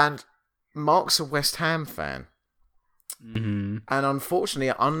 And Mark's a West Ham fan. Mm-hmm. And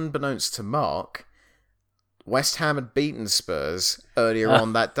unfortunately, unbeknownst to Mark, West Ham had beaten Spurs earlier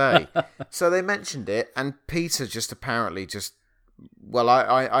on that day. So they mentioned it, and Peter just apparently well,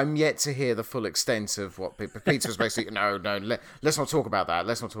 I'm yet to hear the full extent of what Peter was basically, no, let's not talk about that.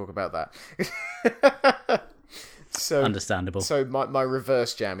 Let's not talk about that. So understandable. So my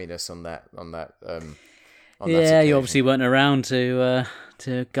reverse jamminess on that on that Yeah, occasion. you obviously weren't around to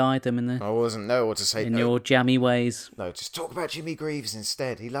guide them I wasn't know what to say. in your jammy ways. No, just talk about Jimmy Greaves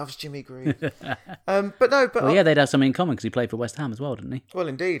instead. He loves Jimmy Greaves. But no, but Well, yeah, they'd have something in common because he played for West Ham as well, didn't he? well,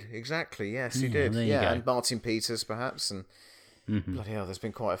 indeed, exactly. Yes, he did. there you Yeah, go. and Martin Peters perhaps, and bloody hell, there's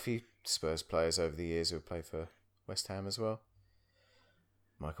been quite a few Spurs players over the years who have played for West Ham as well.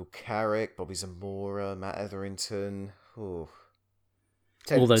 Michael Carrick, Bobby Zamora, Matt Etherington. Oh.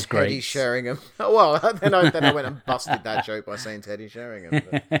 All those Teddy greats. Sheringham. Oh, well, then I went and busted that joke by saying Teddy Sheringham.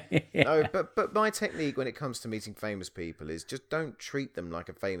 But, no, but my technique when it comes to meeting famous people is just don't treat them like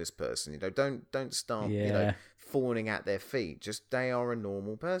a famous person. Don't start fawning at their feet. Just they are a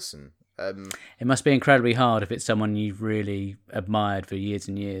normal person. It must be incredibly hard if it's someone you've really admired for years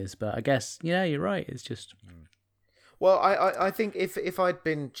and years. But I guess, you're right. It's just... Well, I think if I'd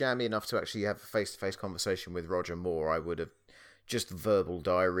been jammy enough to actually have a face-to-face conversation with Roger Moore, I would have just verbal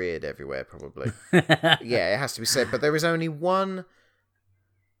diarrheaed everywhere, probably. Yeah, it has to be said. But there's only one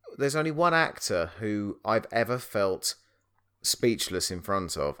actor who I've ever felt speechless in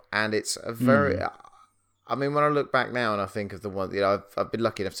front of, and it's a very... I mean, when I look back now and I think of the one... I've been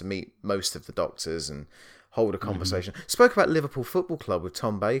lucky enough to meet most of the doctors and hold a conversation. Spoke about Liverpool Football Club with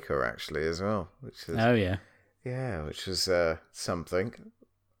Tom Baker, actually, as well. Oh, yeah. Yeah, which was something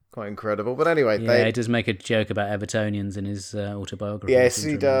quite incredible. But anyway, he does make a joke about Evertonians in his autobiography. Yes,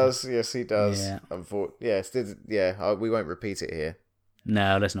 he does. Yes, he does. Yeah. We won't repeat it here.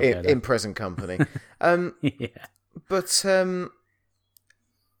 No, let's not go there. In present company. Yeah. But the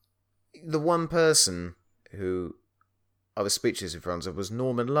one person who I was speechless in front of was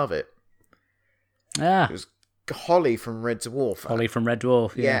Norman Lovett. Ah. It was Holly from Red Dwarf. Holly from Red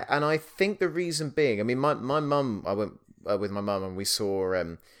Dwarf, yeah. Yeah, and I think the reason being, I mean, my mum, I went with my mum and we saw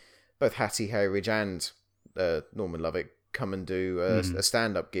both Hattie Hayridge and Norman Lovett come and do a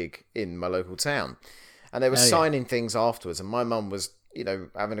stand-up gig in my local town. And they were signing things afterwards, and my mum was,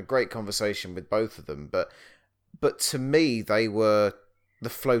 having a great conversation with both of them. But to me, they were the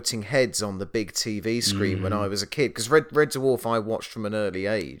floating heads on the big TV screen when I was a kid. Because Red Dwarf I watched from an early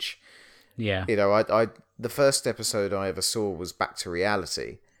age. Yeah. The first episode I ever saw was Back to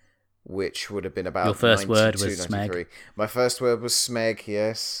Reality, which would have been about your first 92, word was 93. Smeg. My first word was Smeg,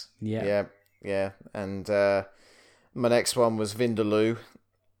 yes. Yeah. Yeah. And my next one was Vindaloo.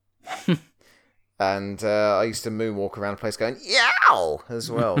 And I used to moonwalk around the place going, yow, as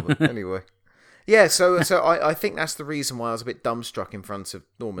well. But anyway. Yeah, so I think that's the reason why I was a bit dumbstruck in front of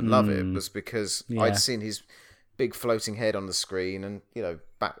Norman Lovett, was because I'd seen his big floating head on the screen and,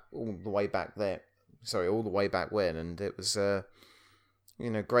 back all the way back when, and it was,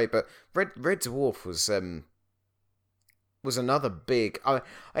 great. But Red Dwarf was another big...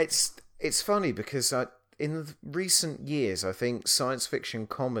 It's funny because in the recent years, I think science fiction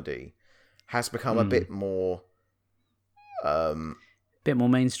comedy has become a bit more... bit more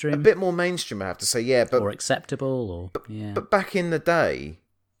mainstream? A bit more mainstream, I have to say, yeah. But, or acceptable, or... But back in the day,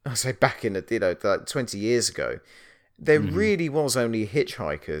 I say back in the, like 20 years ago, there really was only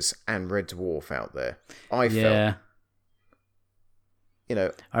Hitchhikers and Red Dwarf out there, I felt.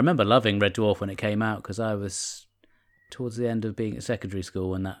 I remember loving Red Dwarf when it came out, because I was towards the end of being at secondary school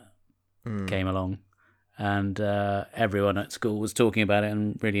when that came along. And everyone at school was talking about it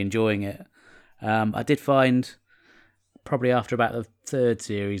and really enjoying it. I did find, probably after about the third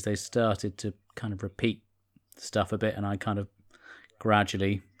series, they started to kind of repeat stuff a bit, and I kind of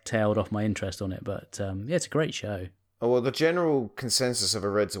gradually tailed off my interest on it. But it's a great show. Oh, well, the general consensus of a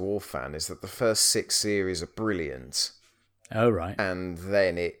Red Dwarf fan is that the first 6 series are brilliant. Oh, right. And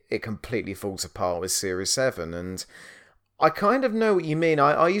then it completely falls apart with Series 7. And I kind of know what you mean.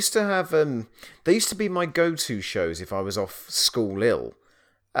 I used to have... they used to be my go-to shows if I was off school ill.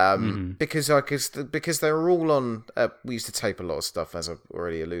 Because they were all on... we used to tape a lot of stuff, as I've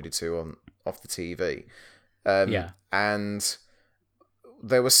already alluded to, off the TV. And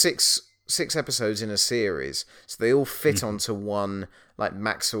there were six episodes in a series, so they all fit onto one like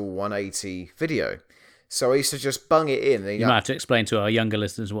Maxell 180 video. So I used to just bung it in. You might have to explain to our younger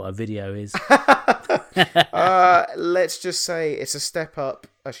listeners what a video is. Let's just say it's a step up.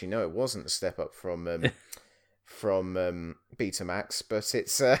 Actually, no, it wasn't a step up from Betamax, but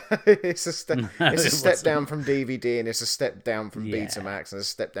it's a step down from DVD, and it's a step down from Betamax, and a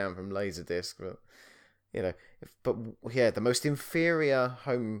step down from Laserdisc. But the most inferior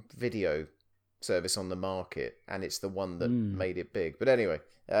home video service on the market, and it's the one that made it big. But anyway,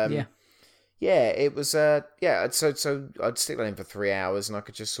 it was so I'd stick that in for 3 hours, and I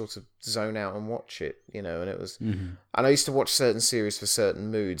could just sort of zone out and watch it, and it was. And I used to watch certain series for certain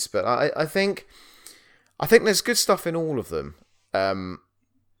moods, but I think there's good stuff in all of them.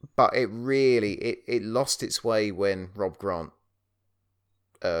 but it really it lost its way when Rob Grant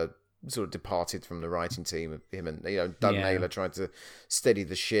sort of departed from the writing team. Him and Doug Naylor tried to steady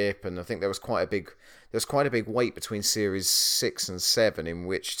the ship, and I think there was quite a big wait between series 6 and 7, in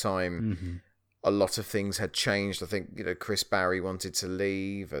which time a lot of things had changed. I think Chris Barry wanted to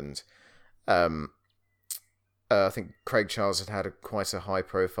leave, and I think Craig Charles had quite a high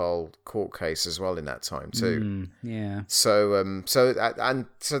profile court case as well in that time too. Yeah. So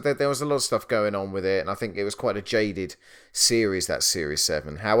there was a lot of stuff going on with it, and I think it was quite a jaded series, that series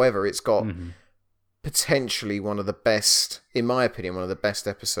 7. However, it's got potentially one of the best, in my opinion, one of the best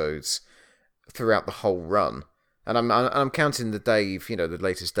episodes throughout the whole run. And I'm counting the Dave, the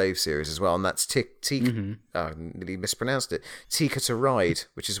latest Dave series as well, and that's I nearly mispronounced it. Tika to Ride,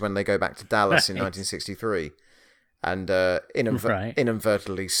 which is when they go back to Dallas in 1963. And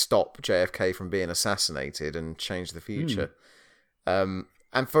inadvertently stop JFK from being assassinated and change the future. And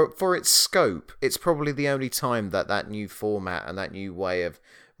for its scope, it's probably the only time that new format and that new way of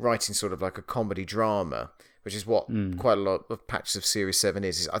writing sort of like a comedy drama, which is what quite a lot of patches of Series 7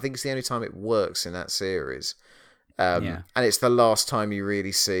 is. I think it's the only time it works in that series. And it's the last time you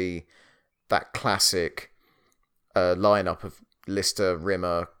really see that classic lineup of Lister,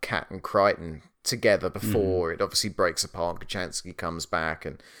 Rimmer, Cat and Crichton together before it obviously breaks apart. Kachansky comes back,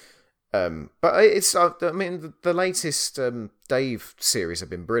 and but it's the latest Dave series have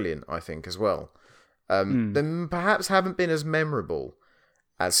been brilliant, I think, as well. They perhaps haven't been as memorable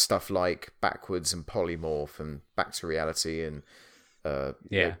as stuff like Backwards and Polymorph and Back to Reality and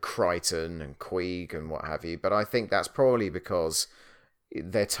Crichton and Queeg and what have you, but I think that's probably because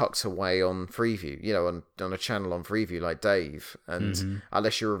they're tucked away on Freeview, on a channel on Freeview like Dave. And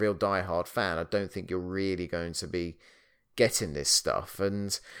unless you're a real diehard fan, I don't think you're really going to be getting this stuff.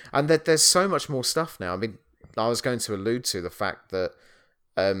 And that there's so much more stuff now. I mean, I was going to allude to the fact that,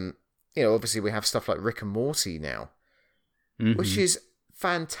 obviously we have stuff like Rick and Morty now, which is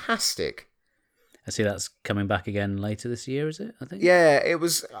fantastic. I see that's coming back again later this year, is it? I think. Yeah, it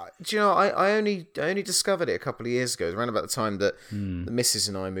was. Do you know? I only discovered it a couple of years ago. It was around about the time that the missus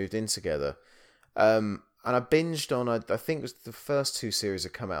and I moved in together, and I binged on. I think it was the first 2 series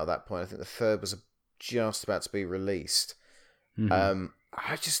had come out at that point. I think the third was just about to be released. I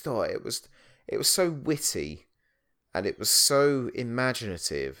just thought it was so witty, and it was so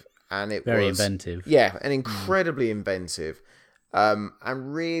imaginative, and it very was inventive. Yeah, and incredibly inventive,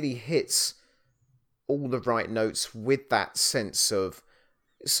 and really hits all the right notes with that sense of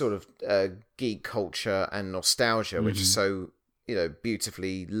sort of geek culture and nostalgia, which is so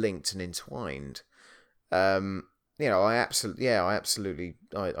beautifully linked and entwined. I absolutely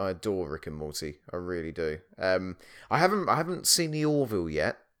adore Rick and Morty. I really do. I haven't seen the Orville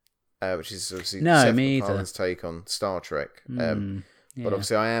yet, which is obviously Seth MacFarlane's take on Star Trek. But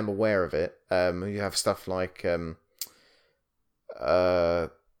obviously I am aware of it. You have stuff like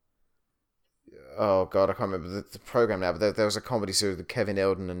oh God, I can't remember the program now, but there was a comedy series with Kevin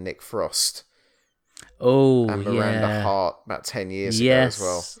Eldon and Nick Frost. Oh, and Miranda Hart about 10 years ago as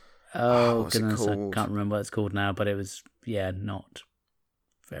well. Oh, goodness, I can't remember what it's called now, but it was, not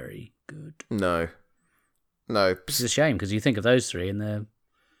very good. No. It's a shame, because you think of those three, and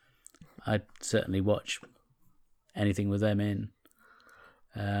I'd certainly watch anything with them in.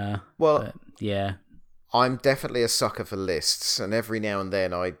 But, yeah. I'm definitely a sucker for lists, and every now and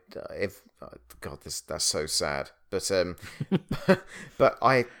then that's so sad. But but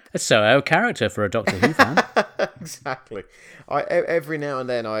it's so out of character for a Doctor Who fan. Exactly. Every now and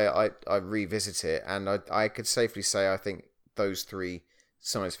then I revisit it, and I could safely say I think those 3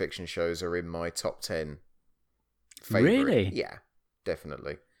 science fiction shows are in my top 10 favorite. Really? Yeah,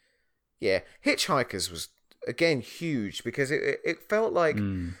 definitely. Yeah, Hitchhikers was again huge because it felt like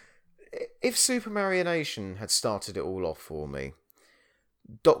if Supermarionation had started it all off for me,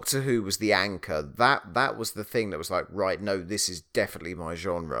 Doctor Who was the anchor. That was the thing that was like, right, no, this is definitely my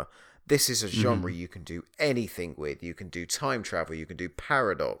genre. This is a genre you can do anything with. You can do time travel. You can do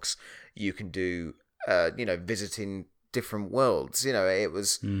paradox. You can do, visiting different worlds. It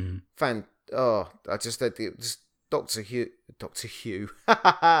was Doctor Who.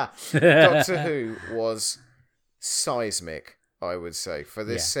 Doctor Who was seismic, I would say, for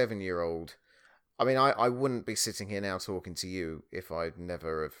this 7-year-old. I mean, I wouldn't be sitting here now talking to you if I'd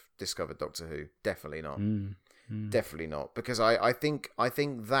never have discovered Doctor Who. Definitely not. Definitely not. Because I think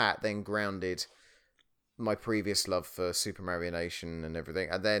that then grounded my previous love for Supermarionation and everything.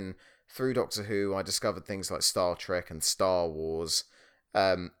 And then through Doctor Who, I discovered things like Star Trek and Star Wars,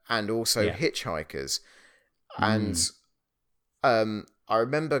 and also Hitchhikers. And I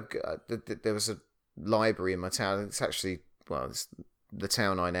remember there was a library in my town. It's actually, it's the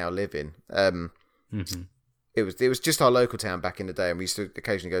town I now live in. Mm-hmm. It was just our local town back in the day, and we used to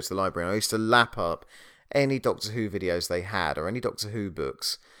occasionally go to the library. And I used to lap up any Doctor Who videos they had, or any Doctor Who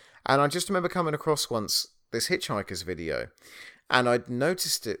books. And I just remember coming across once this Hitchhiker's video, and I'd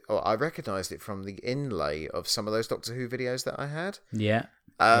noticed it, or I recognised it from the inlay of some of those Doctor Who videos that I had. Yeah.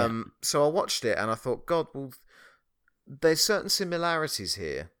 So I watched it, and I thought, God, well, there's certain similarities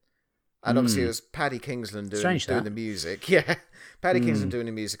here. And obviously it was Paddy Kingsland doing the music. Yeah, Paddy Kingsland doing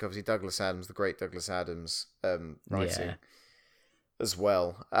the music. Obviously Douglas Adams, the great Douglas Adams, writing as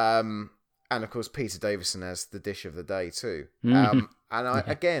well. And of course Peter Davison as the dish of the day too. And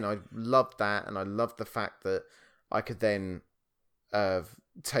I loved that, and I loved the fact that I could then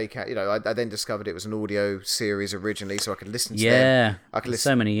take out. I then discovered it was an audio series originally, so I could listen to them. Yeah, I could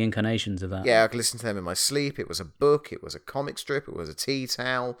listen. So many incarnations of that. Yeah, I could listen to them in my sleep. It was a book. It was a comic strip. It was a tea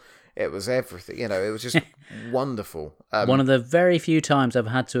towel. It was everything. It was just wonderful. One of the very few times I've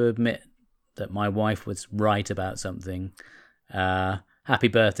had to admit that my wife was right about something. Happy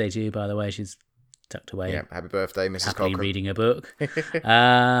birthday to you, by the way. She's tucked away. Yeah, happy birthday, Mrs. Happily Cochrane. Reading a book.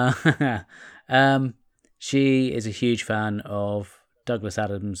 She is a huge fan of Douglas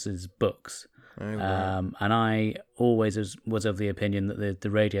Adams's books. Oh, right. And I always was of the opinion that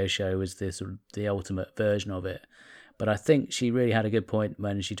the radio show was the ultimate version of it. But I think she really had a good point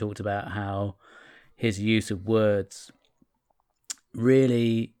when she talked about how his use of words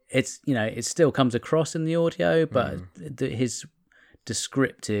really, it still comes across in the audio, but his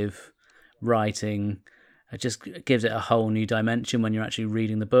descriptive writing just gives it a whole new dimension when you're actually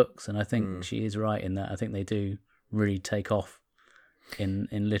reading the books. And I think she is right in that. I think they do really take off in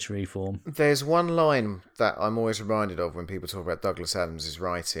literary form. There's one line that I'm always reminded of when people talk about Douglas Adams'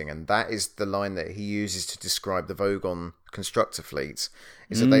 writing, and that is the line that he uses to describe the Vogon constructor fleets.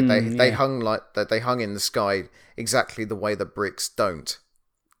 Is that they hung in the sky exactly the way the bricks don't.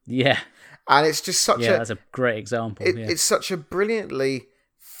 Yeah, and it's just such that's a great example. It's such a brilliantly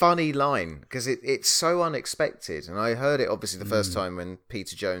funny line because it's so unexpected, and I heard it obviously the first time when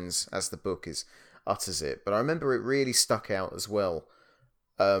Peter Jones, as the book is, utters it, but I remember it really stuck out as well.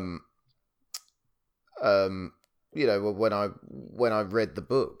 When I read the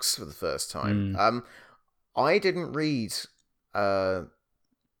books for the first time. I didn't read The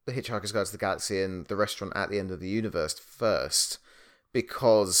Hitchhiker's Guide to the Galaxy and The Restaurant at the End of the Universe first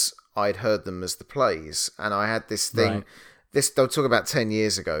because I'd heard them as the plays, and I had this thing. Right. They'll talk about 10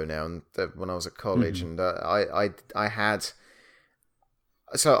 years ago now, and when I was at college, and I had.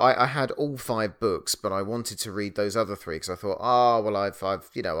 So I had all 5 books, but I wanted to read those other 3 because I thought,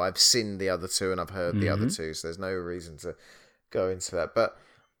 I've seen the other 2 and I've heard the other 2, so there's no reason to go into that. But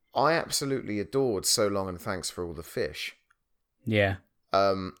I absolutely adored So Long and Thanks for All the Fish. Yeah.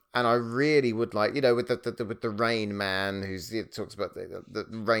 And I really would like, with the Rain Man, talks about the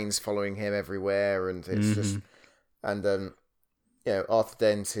rain's following him everywhere, and it's just, and Arthur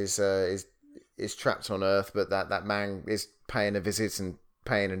Dent is trapped on Earth, but that man is paying a visit and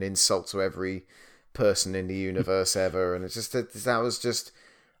paying an insult to every person in the universe ever, and it's just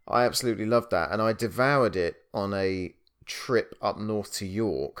I absolutely loved that, and I devoured it on a trip up north to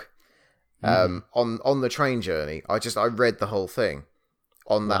York. On the train journey, I read the whole thing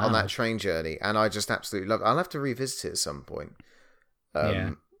on that train journey, and I just absolutely loved it. I'll have to revisit it at some point.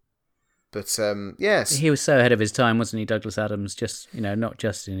 But yes, he was so ahead of his time, wasn't he, Douglas Adams? Just not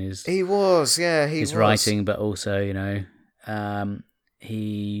just in his his writing, but also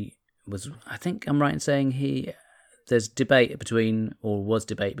he was. I think I'm right in saying there's debate between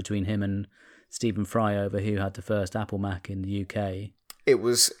him and Stephen Fry over who had the first Apple Mac in the UK. It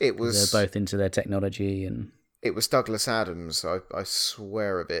was. They're both into their technology, and it was Douglas Adams. I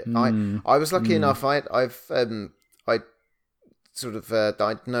swear a bit. I was lucky enough. I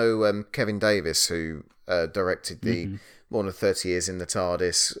know Kevin Davis, who directed the more than 30 years in the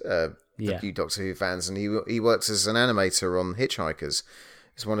TARDIS. You Doctor Who fans, and he works as an animator on Hitchhikers.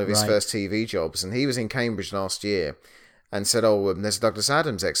 It's one of his first TV jobs, and he was in Cambridge last year and said, there's a Douglas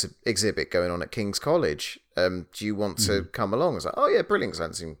Adams exhibit going on at King's College. Do you want to come along? I was like, oh yeah, brilliant. 'Cause I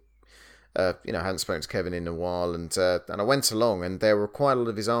hadn't spoken to Kevin in a while, and I went along, and there were quite a lot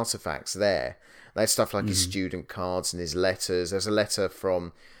of his artifacts there. They had stuff like his student cards and his letters. There's a letter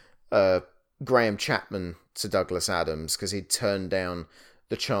from Graham Chapman to Douglas Adams because he'd turned down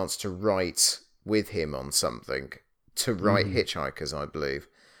the chance to write with him on something, to write Hitchhikers, I believe.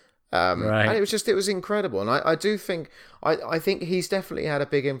 And it was incredible. And I do think, I think he's definitely had a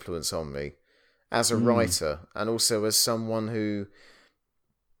big influence on me as a writer, and also as someone who,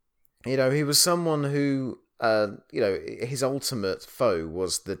 he was someone who, his ultimate foe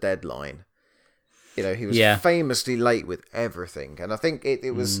was the deadline. He was famously late with everything, and I think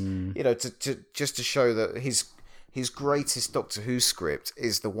it was to just to show that his greatest Doctor Who script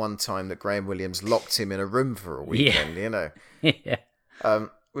is the one time that Graham Williams locked him in a room for a weekend.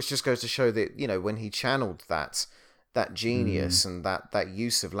 Which just goes to show that when he channeled that genius and that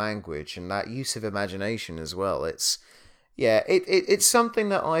use of language and that use of imagination as well. It's something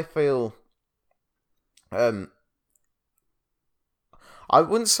that I feel. I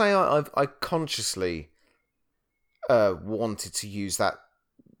wouldn't say I consciously wanted to use that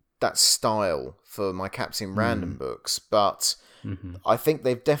style for my Captain Random books, but I think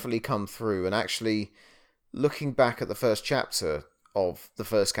they've definitely come through. And actually, looking back at the first chapter of the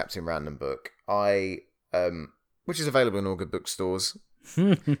first Captain Random book, which is available in all good bookstores,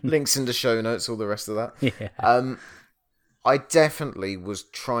 links in the show notes, all the rest of that. Yeah. I definitely was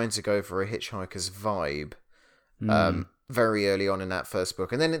trying to go for a Hitchhiker's vibe very early on in that first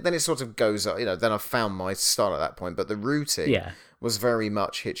book, and then it sort of goes up. Then I found my style at that point, but the routing was very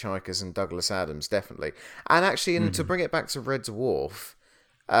much Hitchhikers and Douglas Adams, definitely. And actually, to bring it back to Red Dwarf,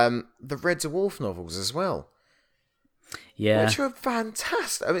 the Red Dwarf novels as well, which are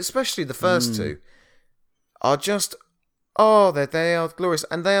fantastic. I mean, especially the first two are just they are glorious,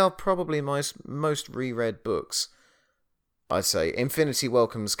 and they are probably my most reread books. I'd say Infinity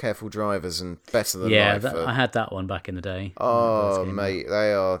Welcomes Careful Drivers and Better Than Life. Yeah, I had that one back in the day. Oh, mate,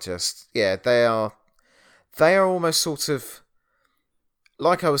 they are just... Yeah, they are almost sort of...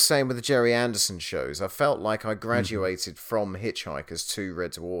 Like I was saying with the Jerry Anderson shows, I felt like I graduated from Hitchhikers to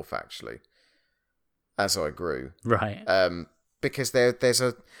Red Dwarf, actually, as I grew. Right. Because there is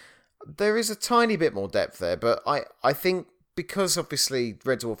a tiny bit more depth there, but I think because, obviously,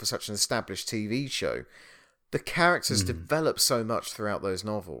 Red Dwarf is such an established TV show... The characters develop so much throughout those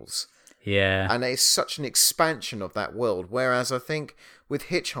novels. Yeah. And it's such an expansion of that world. Whereas I think with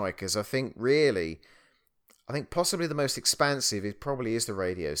Hitchhikers, I think possibly the most expansive probably is the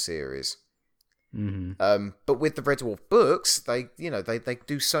radio series. But with the Red Dwarf books, they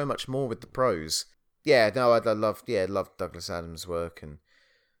do so much more with the prose. Yeah, no, I love Douglas Adams' work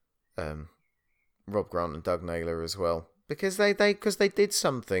and Rob Grant and Doug Naylor as well. Because they did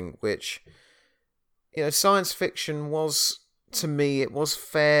something which... science fiction was, to me, it was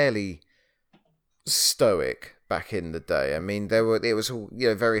fairly stoic back in the day. I mean, it was all,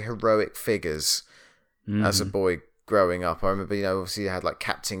 very heroic figures as a boy growing up. I remember, obviously you had like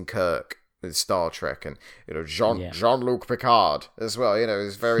Captain Kirk with Star Trek and, Jean-Luc Picard as well. It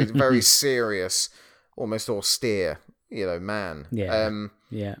was very, very serious, almost austere, man. Yeah.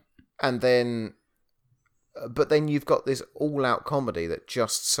 And then... But then you've got this all-out comedy that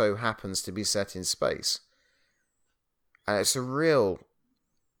just so happens to be set in space. And it's a real...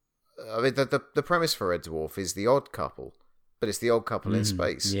 I mean, the premise for Red Dwarf is the odd couple, but it's the odd couple in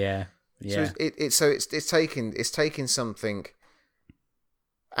space. Yeah. So it's taking something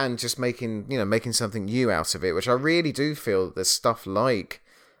and just making something new out of it, which I really do feel that stuff like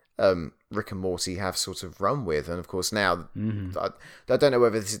Rick and Morty have sort of run with. And of course now, I don't know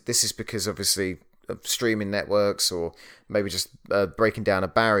whether this is because obviously... of streaming networks or maybe just breaking down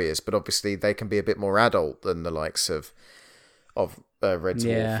of barriers, but obviously they can be a bit more adult than the likes of Red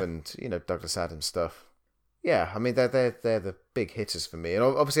Dwarf and Douglas Adams stuff. Yeah, I mean they're the big hitters for me, and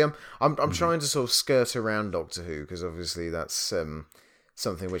obviously I'm trying to sort of skirt around Doctor Who because obviously that's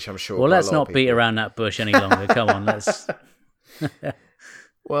something which I'm sure. Well, let's not beat around that bush any longer. Come on, let's.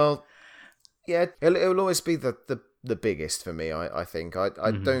 Well, yeah, it'll always be the biggest for me. I think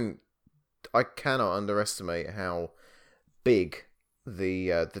I cannot underestimate how big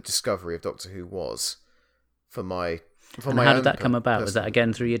the discovery of Doctor Who was for my how did that come about? Was that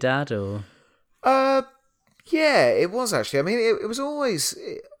again through your dad or? Yeah, it was actually. I mean, it was always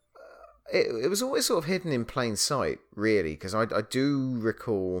it was always sort of hidden in plain sight, really, because I do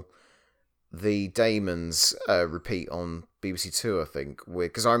recall the Damon's repeat on BBC Two, I think,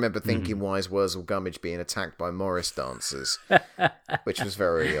 because I remember thinking Wise Wurzel Gummidge being attacked by Morris dancers, which was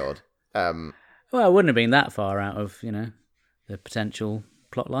very odd. Well, it wouldn't have been that far out of the potential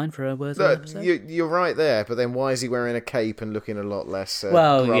plot line for a Wurzel episode. You're right there, but then why is he wearing a cape and looking a lot less?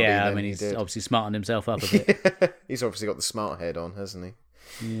 Well, yeah, I mean he's obviously smartened himself up a bit. He's obviously got the smart head on, hasn't he?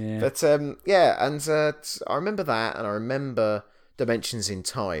 Yeah. But I remember that, and I remember Dimensions in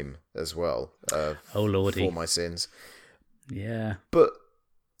Time as well. Oh lordy, for my sins. Yeah. But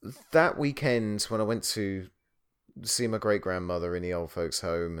that weekend when I went to see my great grandmother in the old folks'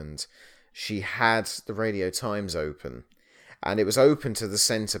 home, and she had the Radio Times open, and it was open to the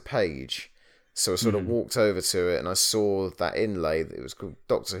centre page. So I sort of walked over to it, and I saw that inlay. It was called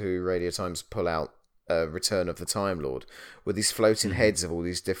Doctor Who Radio Times Pull Out Return of the Time Lord, with these floating heads of all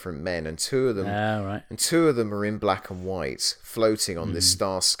these different men, and two of them are in black and white, floating on this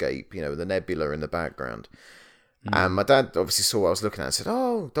starscape, with the nebula in the background. And my dad obviously saw what I was looking at and said,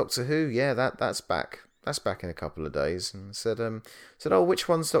 "Oh, Doctor Who, yeah, that's back. That's back in a couple of days." And said, "Oh, which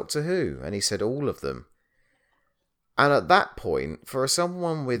one's Doctor Who?" And he said, "All of them." And at that point, for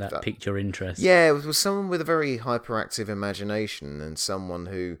someone with that piqued your interest, yeah, it was someone with a very hyperactive imagination, and someone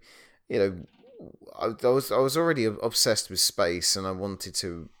who, I was already obsessed with space, and I wanted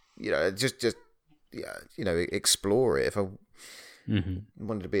to, just explore it. If I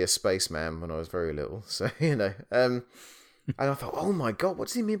wanted to be a spaceman when I was very little, so and I thought, oh my god, what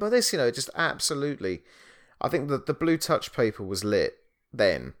does he mean by this? Just absolutely. I think that the Blue Touch paper was lit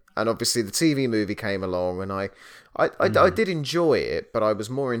then, and obviously the TV movie came along, and I did enjoy it, but I was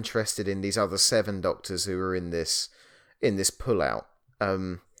more interested in these other 7 Doctors who were in this pullout.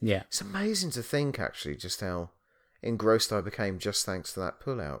 Yeah, it's amazing to think actually just how engrossed I became just thanks to that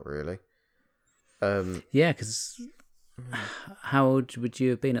pullout. Really. Yeah, because how old would you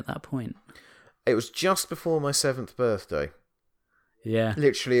have been at that point? It was just before my 7th birthday. Yeah.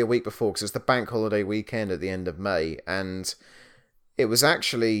 Literally a week before, because it was the bank holiday weekend at the end of May. And it was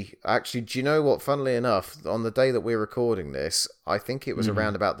actually, do you know what? Funnily enough, on the day that we're recording this, I think it was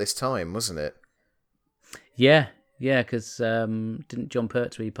around about this time, wasn't it? Yeah, because didn't John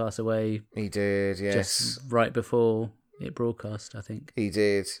Pertwee pass away? He did, yes. Just right before it broadcast, I think. He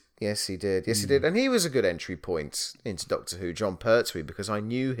did. Yes, he did. Yes, he did. And he was a good entry point into Doctor Who, John Pertwee, because I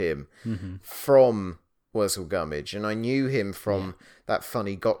knew him from Wurzel Gummidge, and I knew him from that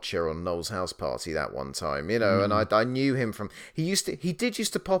funny gotcha on Noel's House Party that one time, and I knew him from... He did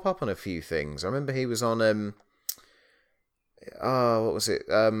used to pop up on a few things. I remember he was on... what was it?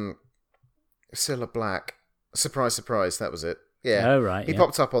 Cilla Black. Surprise, surprise, that was it. Yeah. Oh, right. He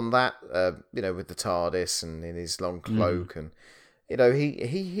popped up on that, with the TARDIS and in his long cloak, and he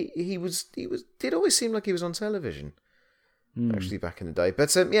did always seem like he was on television, actually, back in the day.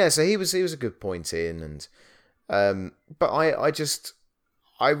 But so he was a good point in, and but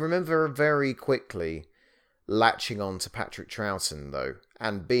I remember very quickly latching on to Patrick Troughton though,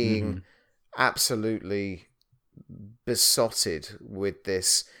 and being absolutely besotted with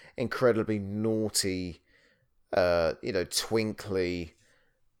this incredibly naughty, twinkly,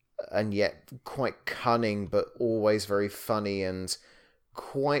 and yet quite cunning, but always very funny and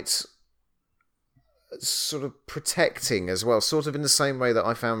quite sort of protecting as well. Sort of in the same way that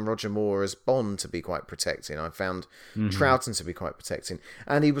I found Roger Moore as Bond to be quite protecting, I found Troughton to be quite protecting,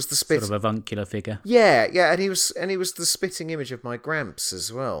 and he was the sort of avuncular figure. Yeah, and he was the spitting image of my Gramps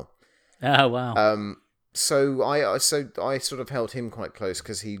as well. Oh wow. So I sort of held him quite close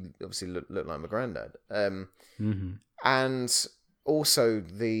because he obviously looked like my granddad. And also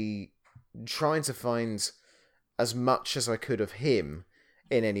the trying to find as much as I could of him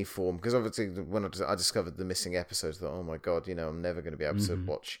in any form, because obviously when I discovered the missing episodes, I thought, oh my god, I'm never going to be able to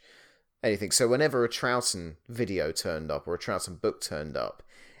watch anything. So whenever a Troughton video turned up or a Troughton book turned up,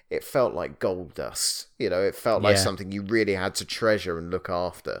 it felt like gold dust. It felt like something you really had to treasure and look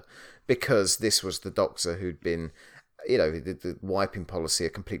after, because this was the Doctor who'd been, the wiping policy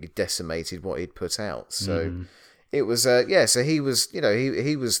had completely decimated what he'd put out. So it was, so he was,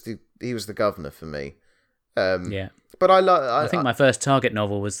 he was the governor for me. But I think my first Target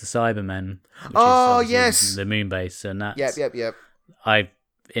novel was The Cybermen. Yes, the Moonbase, and that's yep. I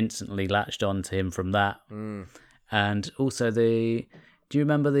instantly latched on to him from that, and also do you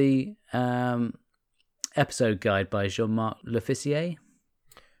remember the episode guide by Jean-Marc Lofficier?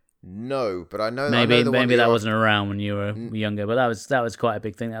 No, but I know maybe that wasn't around when you were younger, but that was quite a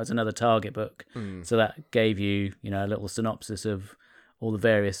big thing. That was another Target book, so that gave you a little synopsis of all the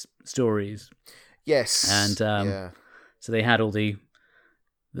various stories. Yes, and so they had all the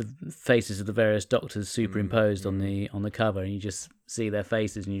faces of the various Doctors superimposed on the cover, and you just see their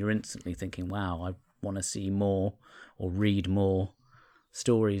faces, and you're instantly thinking, "Wow, I want to see more or read more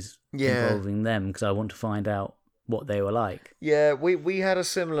stories involving them, because I want to find out what they were like." Yeah, we had a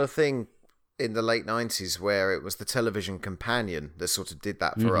similar thing in the late 90s where it was the Television Companion that sort of did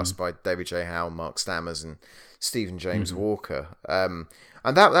that for us, by David J. Howe, Mark Stammers and Stephen James Walker.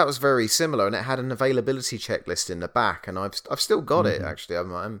 And that was very similar, and it had an availability checklist in the back, and I've still got it actually.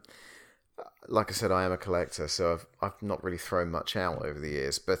 I'm like I said, I am a collector, so I've not really thrown much out over the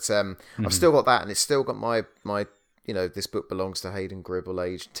years, but I've still got that, and it's still got my this book belongs to Hayden Gribble,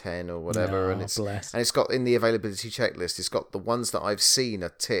 age 10 or whatever, and it's got in the availability checklist, it's got the ones that I've seen are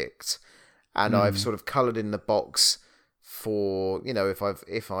ticked, and I've sort of coloured in the box for if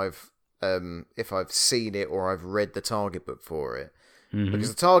I've seen it or I've read the Target book for it, because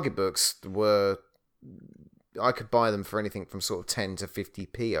the Target books were I could buy them for anything from sort of 10 to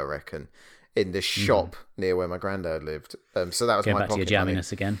 50p, I reckon, in this shop near where my granddad lived. So that was Going my back to your pocket money.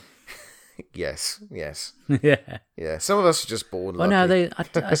 jamminess again. Yes. Yeah. Yeah. Some of us are just born Well, lucky.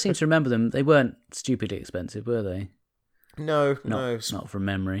 no, I seem to remember them. They weren't stupidly expensive, were they? No. Not from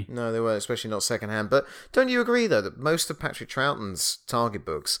memory. No, they weren't, especially not secondhand. But don't you agree, though, that most of Patrick Troughton's Target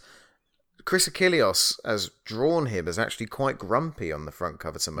books, Chris Achilleos has drawn him as actually quite grumpy on the front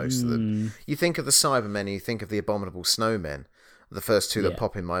cover to most of them. You think of the Cybermen, and you think of the Abominable Snowmen, the first two that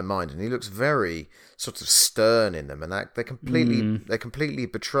pop in my mind, and he looks very sort of stern in them, and that they completely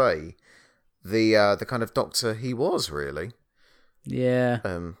betray the kind of Doctor he was, really. Yeah.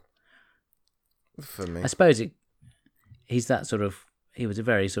 For me, I suppose he's that sort of. He was a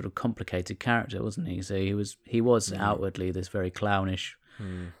very sort of complicated character, wasn't he? So he was outwardly this very clownish,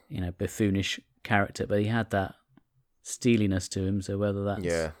 buffoonish character, but he had that steeliness to him. So whether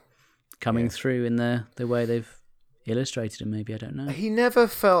that's coming through in the way they've illustrated him, maybe, I don't know. He never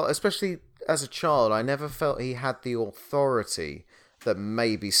felt, especially as a child, I never felt he had the authority that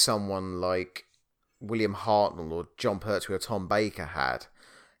maybe someone like William Hartnell or John Pertwee or Tom Baker had.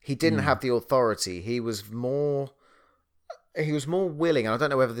 He didn't have the authority. He was more willing, and I don't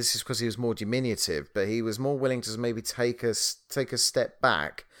know whether this is because he was more diminutive, but he was more willing to maybe take a step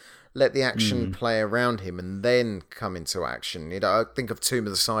back, let the action play around him, and then come into action. I think of Tomb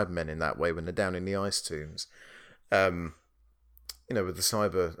of the Cybermen in that way when they're down in the ice tombs.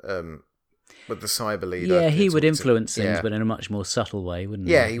 With the cyber leader. Yeah, he would influence things, but in a much more subtle way, wouldn't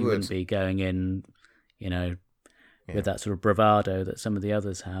he? Yeah, he would. Wouldn't be going in, with that sort of bravado that some of the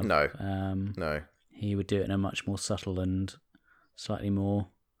others have. No, no. He would do it in a much more subtle and slightly more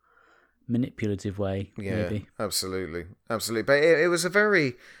manipulative way, maybe. Absolutely. But it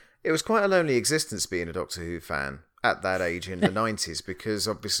was quite a lonely existence being a Doctor Who fan at that age in the 90s, because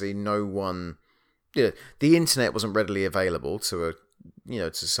obviously no one... the internet wasn't readily available to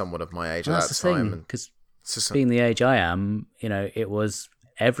someone of my age at that time. Because being the age I am, it was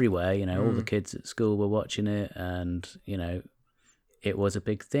everywhere. All the kids at school were watching it, and it was a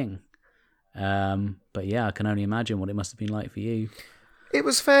big thing. But yeah, I can only imagine what it must have been like for you. It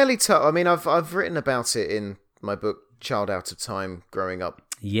was fairly tough. I mean, I've written about it in my book Child Out of Time, growing up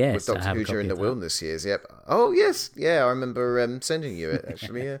with Doctor Who during the wilderness years. Yep. Oh yes, yeah. I remember sending you it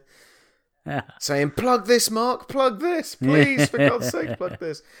actually. Yeah. Yeah. Saying, plug this, Mark, plug this, please, for God's sake, plug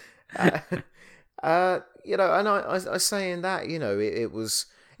this. And I saying that, it was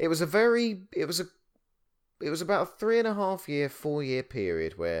about a 3.5 year, 4 year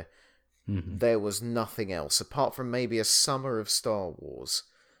period where there was nothing else apart from maybe a summer of Star Wars.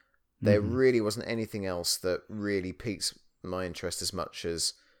 There really wasn't anything else that really piqued my interest as much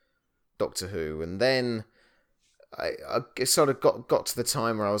as Doctor Who. And then I sort of got to the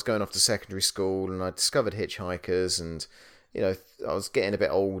time where I was going off to secondary school, and I discovered Hitchhikers, and I was getting a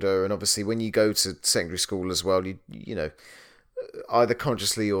bit older, and obviously when you go to secondary school as well, you either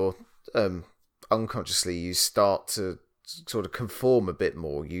consciously or unconsciously you start to sort of conform a bit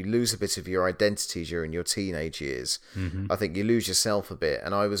more. You lose a bit of your identity during your teenage years. I think you lose yourself a bit,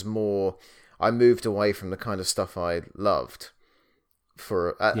 and I moved away from the kind of stuff I loved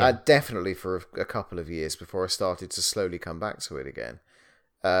for definitely for a couple of years before I started to slowly come back to it again.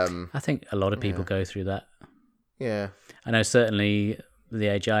 I think a lot of people go through that. Yeah. I know certainly the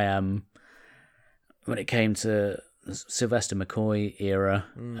age I am, when it came to Sylvester McCoy era,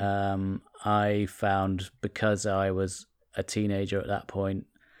 I found, because I was a teenager at that point,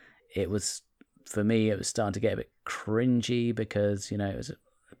 for me it was starting to get a bit cringy, because it was a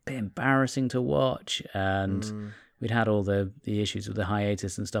bit embarrassing to watch, and we'd had all the issues with the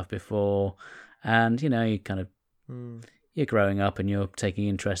hiatus and stuff before, and you kind of you're growing up and you're taking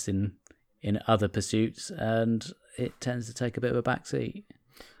interest in other pursuits, and it tends to take a bit of a backseat.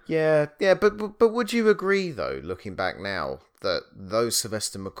 Yeah, but would you agree, though, looking back now, that those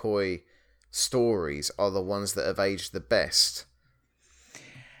Sylvester McCoy stories are the ones that have aged the best?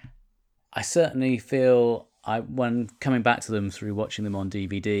 I certainly feel, when coming back to them through watching them on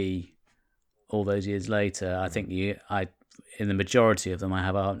DVD all those years later, I think in the majority of them, I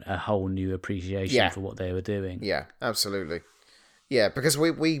have a whole new appreciation for what they were doing. Yeah, absolutely. Yeah, because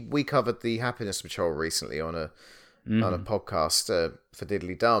we covered the Happiness Patrol recently on a podcast for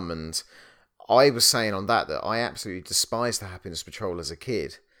Diddly Dum, and I was saying on that I absolutely despised the Happiness Patrol as a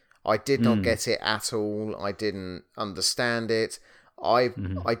kid. I did not get it at all. I didn't understand it. I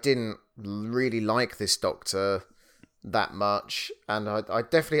didn't really like this Doctor that much, and I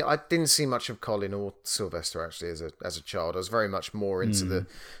didn't see much of Colin or Sylvester actually as a child. I was very much more into the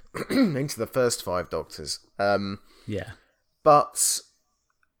into the first 5 Doctors. Yeah. But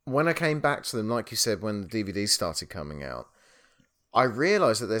when I came back to them, like you said, when the DVDs started coming out, I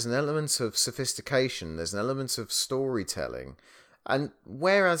realised that there's an element of sophistication, there's an element of storytelling, and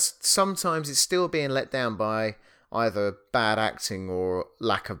whereas sometimes it's still being let down by either bad acting or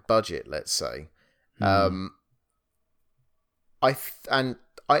lack of budget, let's say. I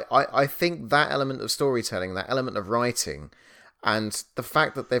think that element of storytelling, that element of writing, and the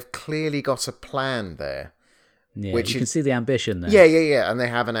fact that they've clearly got a plan there. Yeah, which you can see the ambition there. Yeah, and they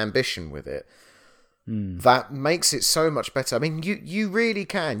have an ambition with it. That makes it so much better. I mean, you really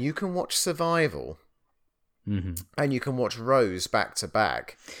can. You can watch Survival, and you can watch Rose back to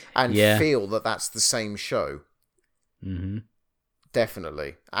back, and feel that that's the same show. Mm-hmm.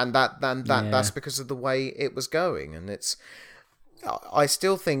 Definitely, and that's because of the way it was going, and it's. I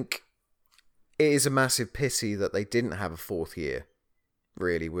still think it is a massive pity that they didn't have a fourth year,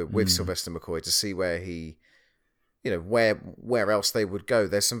 really, with Sylvester McCoy to see where he, where else they would go.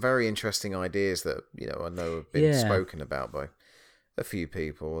 There's some very interesting ideas that I know have been spoken about by a few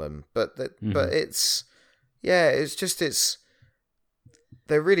people, but it's they're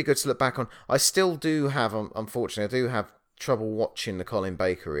really good to look back on. I still do have, unfortunately, trouble watching the Colin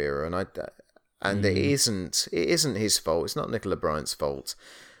Baker era, and it isn't his fault. It's not Nicola Bryant's fault.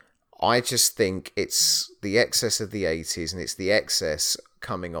 I just think it's the excess of the 80s, and it's the excess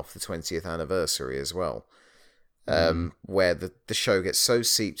coming off the 20th anniversary as well, where the show gets so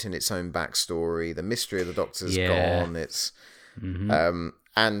seeped in its own backstory. The mystery of the Doctor's gone. It's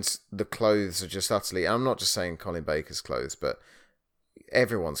and the clothes are just utterly. I'm not just saying Colin Baker's clothes, but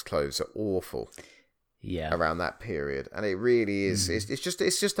everyone's clothes are awful. Yeah, around that period, and it really is.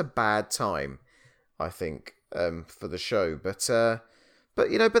 It's just a bad time, I think, for the show. But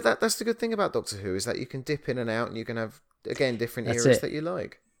that's the good thing about Doctor Who, is that you can dip in and out, and you can have different eras that you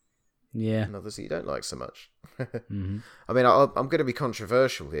like, and others that you don't like so much. I mean, I'm going to be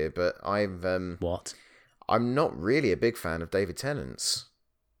controversial here, but I'm not really a big fan of David Tennant's.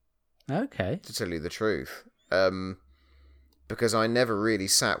 Okay, to tell you the truth, because I never really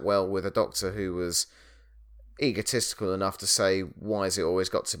sat well with a Doctor who was egotistical enough to say, why has it always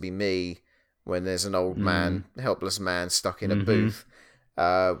got to be me when there's an old man, helpless man stuck in a booth,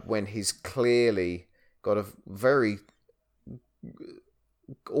 when he's clearly got a very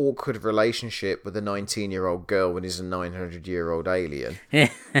awkward relationship with a 19-year-old girl when he's a 900-year-old alien.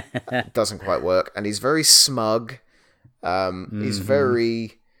 Doesn't quite work. And he's very smug. He's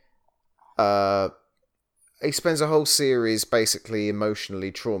very... he spends a whole series basically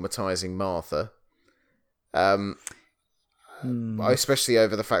emotionally traumatizing Martha. Especially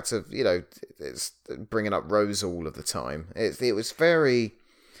over the fact of, it's bringing up Rose all of the time. It was very...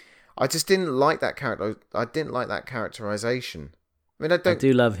 I just didn't like that character. I didn't like that characterization. I mean, I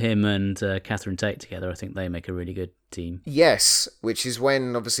do love him and Catherine Tate together. I think they make a really good team. Yes, which is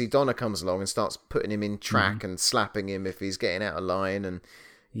when obviously Donna comes along and starts putting him in track and slapping him if he's getting out of line and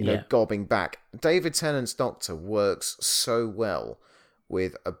gobbing back. David Tennant's Doctor works so well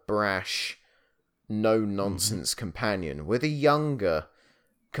with a brash, no-nonsense companion, with a younger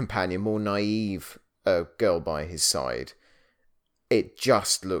companion, more naive girl by his side. It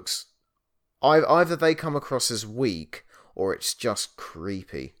just looks... Either they come across as weak, or it's just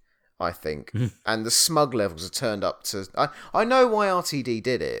creepy, I think. And the smug levels are turned up to... I know why RTD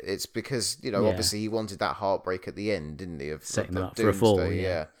did it. It's because, obviously he wanted that heartbreak at the end, didn't he? Of setting them up for a fall,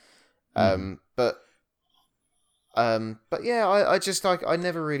 yeah. But yeah, I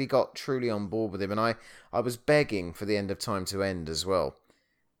never really got truly on board with him, and I was begging for the end of Time to End as well,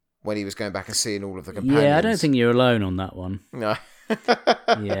 when he was going back and seeing all of the companions. Yeah, I don't think you're alone on that one. No.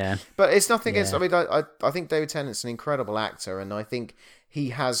 Yeah. But it's nothing against... I mean, I think David Tennant's an incredible actor, and I think he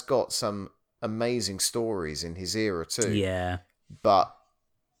has got some amazing stories in his era too. Yeah. But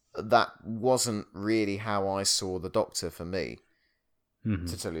that wasn't really how I saw the Doctor for me.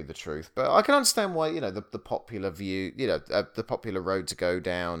 To tell you the truth, but I can understand why the popular view, the popular road to go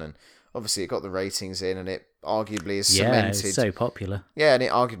down, and obviously it got the ratings in, and it arguably is cemented. Yeah, it's so popular. Yeah, and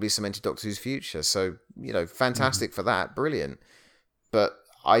it arguably cemented Doctor Who's future. So fantastic for that, brilliant. But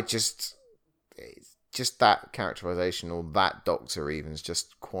I just that characterization or that Doctor even is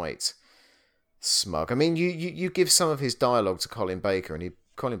just quite smug. I mean, you give some of his dialogue to Colin Baker, and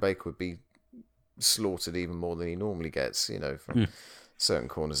Colin Baker would be slaughtered even more than he normally gets, from certain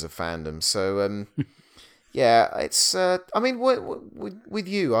corners of fandom. So, yeah, it's... I mean, with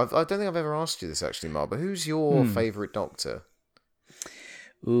you, I don't think I've ever asked you this actually, Mark, but who's your favourite Doctor?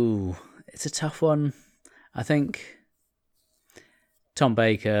 Ooh, it's a tough one. I think Tom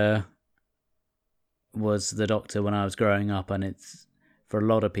Baker was the Doctor when I was growing up, and it's, for a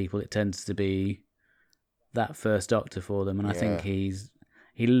lot of people, it tends to be that first Doctor for them, and I think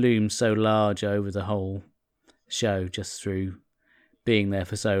he looms so large over the whole show just through being there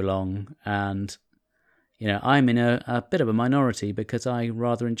for so long. And I'm in a bit of a minority because I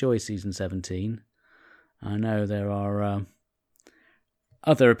rather enjoy season 17. I know there are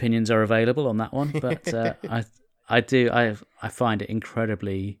other opinions are available on that one, but I find it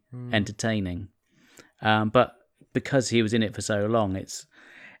incredibly entertaining. But because he was in it for so long, it's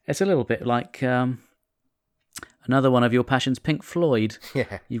a little bit like another one of your passions, Pink Floyd.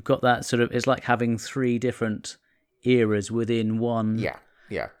 Yeah. You've got that sort of, it's like having 3 different eras within one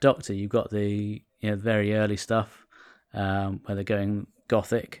Doctor. You've got the very early stuff where they're going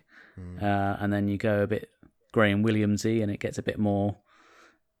gothic, and then you go a bit Graham Williamsy, and it gets a bit more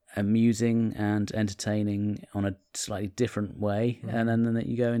amusing and entertaining on a slightly different way, and then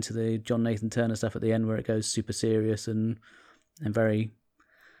you go into the John Nathan Turner stuff at the end where it goes super serious and very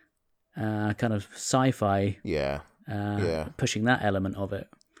kind of sci-fi, pushing that element of it.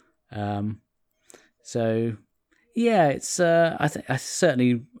 So yeah, it's I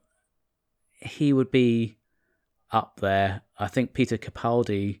certainly he would be up there. I think Peter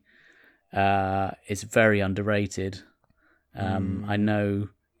Capaldi is very underrated. I know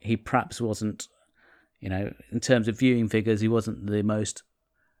he perhaps wasn't, in terms of viewing figures, he wasn't the most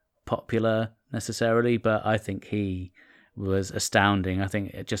popular necessarily, but I think he was astounding. I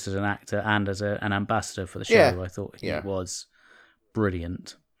think just as an actor and as an ambassador for the show, I thought he was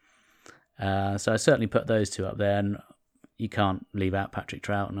brilliant. So I certainly put those 2 up there, and you can't leave out Patrick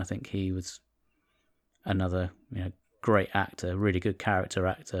Troughton. I think he was another great actor, really good character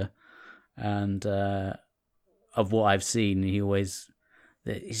actor, and of what I've seen, he's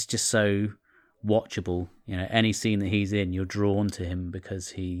just so watchable. Any scene that he's in, you're drawn to him because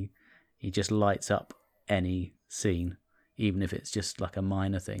he just lights up any scene, even if it's just like a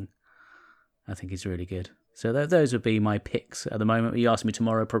minor thing. I think he's really good. So those would be my picks at the moment. You ask me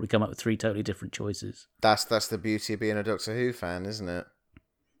tomorrow, I'll probably come up with 3 totally different choices. That's the beauty of being a Doctor Who fan, isn't it?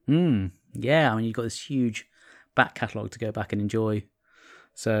 Yeah, I mean, you've got this huge back catalogue to go back and enjoy.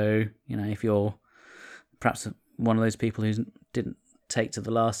 So, if you're perhaps one of those people who didn't take to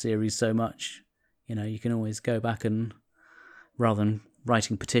the last series so much, you can always go back and, rather than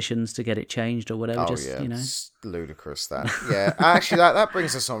writing petitions to get it changed or whatever, it's ludicrous that. Yeah, actually, that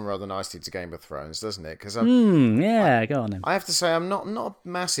brings us on rather nicely to Game of Thrones, doesn't it? Because go on then. I have to say, I'm not a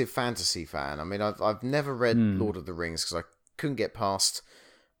massive fantasy fan. I mean, I've never read Lord of the Rings because I couldn't get past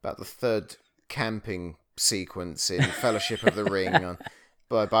about the 3rd camping sequence in Fellowship of the Ring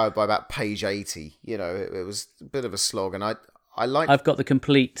by about page 80. It was a bit of a slog, and I've got the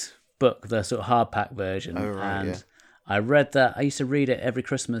complete book, the sort of hardback version, I read that. I used to read it every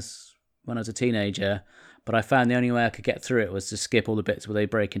Christmas when I was a teenager, but I found the only way I could get through it was to skip all the bits where they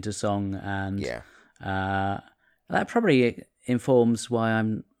break into song, and that probably informs why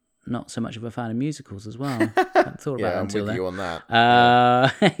I'm not so much of a fan of musicals as well. I hadn't thought about it until then. I'm with you on that.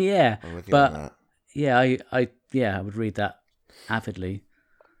 I'm with you on that. I would read that avidly.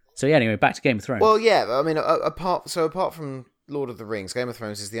 So anyway, back to Game of Thrones. Well, yeah, I mean, apart from Lord of the Rings, Game of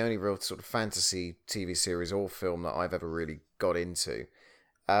Thrones is the only real sort of fantasy TV series or film that I've ever really got into.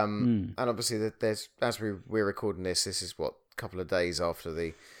 And obviously, there's, as we're recording this is what, a couple of days after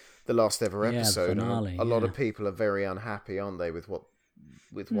the last ever episode. The finale, a lot of people are very unhappy, aren't they, with what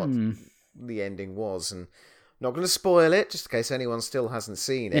the ending was. And I'm not going to spoil it, just in case anyone still hasn't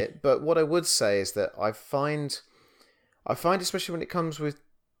seen it. But what I would say is that I find, especially when it comes with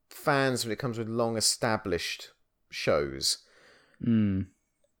fans, when it comes with long established shows,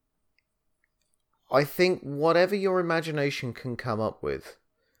 I think whatever your imagination can come up with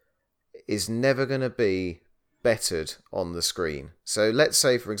is never going to be bettered on the screen. So let's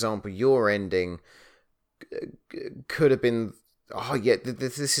say, for example, your ending could have been,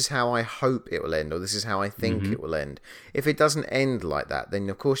 this is how I hope it will end, or this is how I think it will end. If it doesn't end like that, then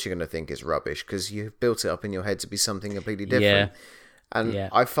of course you're going to think it's rubbish because you've built it up in your head to be something completely different. And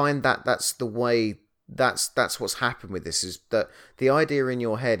I find that that's the way, that's what's happened with this, is that the idea in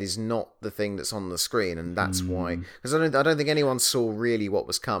your head is not the thing that's on the screen, and that's why, because I don't think anyone saw really what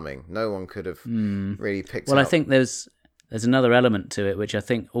was coming. No one could have really picked it up. Well, I think there's another element to it which I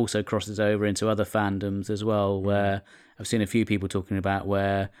think also crosses over into other fandoms as well, where I've seen a few people talking about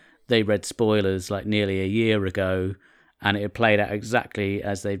where they read spoilers like nearly a year ago and it had played out exactly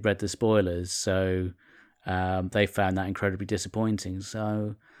as they'd read the spoilers, so they found that incredibly disappointing.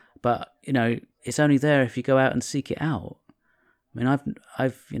 So, but it's only there if you go out and seek it out. I mean,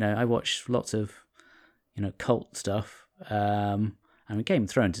 I watch lots of cult stuff. I mean, Game of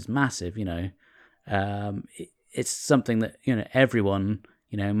Thrones is massive. It's something that everyone,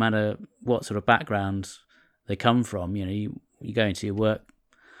 no matter what sort of background they come from, you go into your work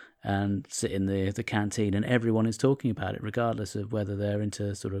and sit in the canteen, and everyone is talking about it, regardless of whether they're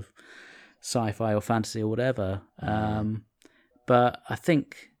into sort of sci-fi or fantasy or whatever. But I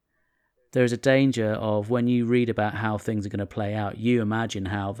think there is a danger of when you read about how things are going to play out, you imagine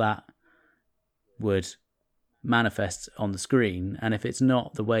how that would manifest on the screen, and if it's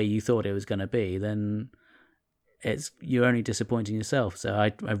not the way you thought it was going to be, then you're only disappointing yourself. So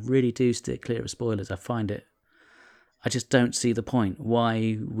I really do stick clear of spoilers. I just don't see the point.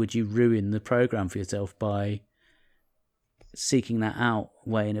 Why would you ruin the program for yourself by seeking that out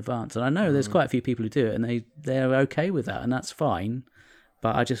way in advance? And I know there's quite a few people who do it, and they're okay with that, and that's fine.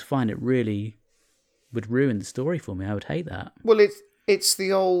 But I just find it really would ruin the story for me. I would hate that. Well, it's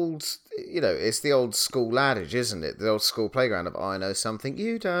the old, it's the old school adage, isn't it? The old school playground of I know something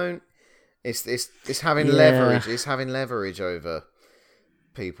you don't. It's having leverage. It's having leverage over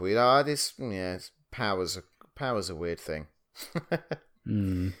people. Power's a weird thing.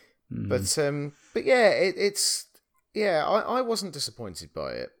 But yeah, I wasn't disappointed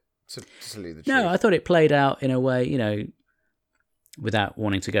by it. To tell you the truth. No, I thought it played out in a way, without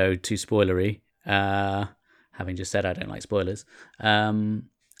wanting to go too spoilery. Having just said I don't like spoilers, I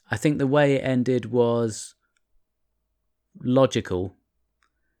think the way it ended was logical.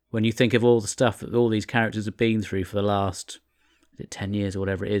 When you think of all the stuff that all these characters have been through for the last 10 years or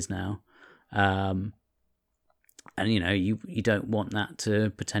whatever it is now, and you don't want that to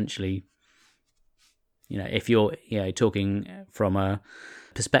potentially, if you're talking from a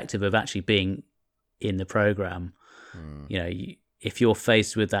perspective of actually being in the program, if you're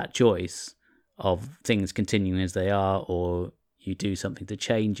faced with that choice of things continuing as they are, or you do something to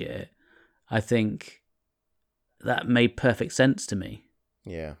change it, I think that made perfect sense to me.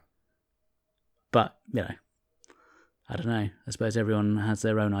 Yeah. But, I don't know. I suppose everyone has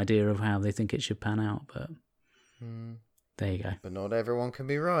their own idea of how they think it should pan out, but there you go. But not everyone can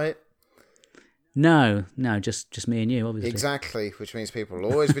be right. No, just me and you, obviously. Exactly, which means people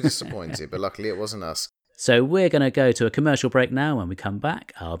will always be disappointed, but luckily it wasn't us. So we're going to go to a commercial break now. When we come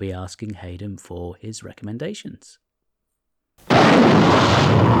back, I'll be asking Hayden for his recommendations.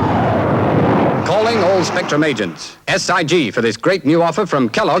 Calling all Spectrum agents. SIG for this great new offer from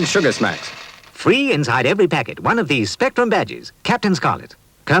Kellogg's Sugar Smacks. Free inside every packet, one of these Spectrum badges. Captain Scarlet,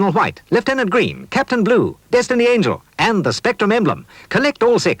 Colonel White, Lieutenant Green, Captain Blue, Destiny Angel, and the Spectrum emblem. Collect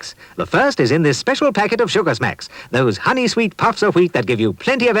all 6. The first is in this special packet of Sugar Smacks. Those honey-sweet puffs of wheat that give you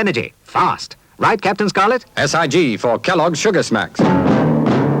plenty of energy. Fast. Right, Captain Scarlet? SIG for Kellogg's Sugar Smacks.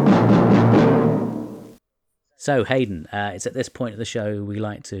 So, Hayden, it's at this point of the show we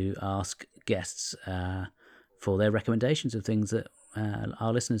like to ask guests for their recommendations of things that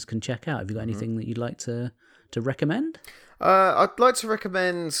our listeners can check out. Have you got anything that you'd like to recommend? I'd like to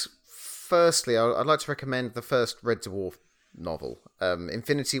recommend, firstly, I'd like to recommend the first Red Dwarf novel,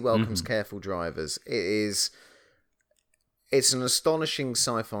 Infinity Welcomes Careful Drivers. It's an astonishing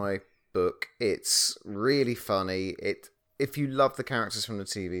sci-fi book. It's really funny. If you love the characters from the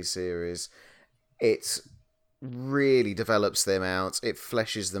TV series, it really develops them out. It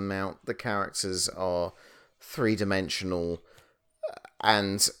fleshes them out. The characters are three-dimensional.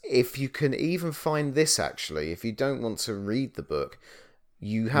 And if you can even find this, actually, if you don't want to read the book,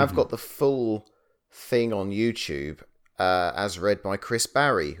 you have got the full thing on YouTube, as read by Chris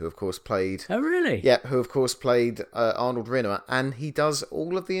Barry, who of course played... Oh, really? Yeah, who of course played Arnold Rinner, and he does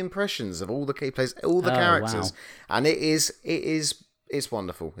all of the impressions of all the key players, all the characters, wow. And it's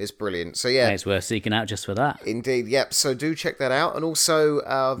wonderful. It's brilliant. So yeah, it's worth seeking out just for that. Indeed, yep. So do check that out, and also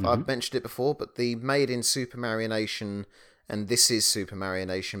I've mentioned it before, but the Made in Super Mario Nation and This Is Super Mario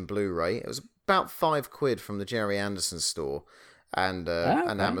Nation Blu-ray. It was about £5 from the Jerry Anderson store. And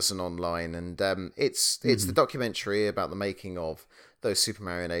Amazon Online, and it's the documentary about the making of those Super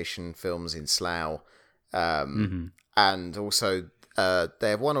Mario Nation films in Slough, and also they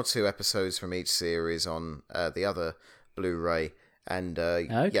have 1 or 2 episodes from each series on the other Blu-ray, and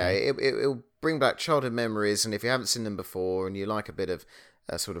it'll bring back childhood memories. And if you haven't seen them before and you like a bit of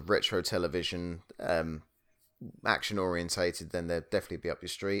sort of retro television, action orientated, then they'll definitely be up your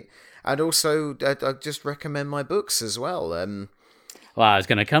street. And also I just recommend my books as well. Well, I was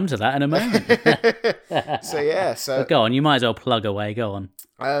going to come to that in a moment. So go on, you might as well plug away. Go on.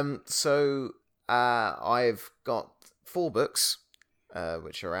 I've got 4 books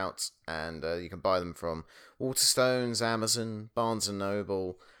which are out, and you can buy them from Waterstones, Amazon, Barnes and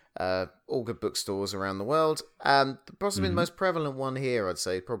Noble, all good bookstores around the world. Possibly the most prevalent one here, I'd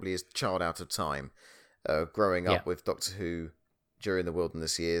say, probably is Child Out of Time. Growing up with Doctor Who during the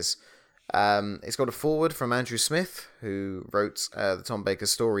Wilderness years. It's got a foreword from Andrew Smith, who wrote the Tom Baker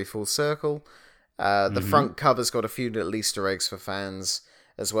story Full Circle. The front cover's got a few little Easter eggs for fans,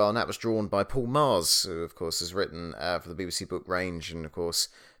 as well, and that was drawn by Paul Mars, who of course has written for the BBC Book Range, and of course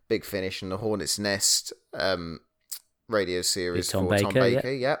Big Finish and the Hornet's Nest radio series Tom for Tom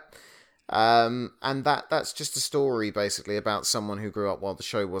Baker. yeah. Yep. And that's just a story basically about someone who grew up while the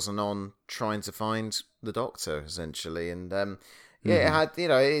show wasn't on, trying to find the Doctor essentially, and it had,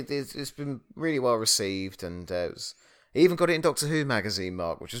 it's been really well received, and it even got it in Doctor Who magazine,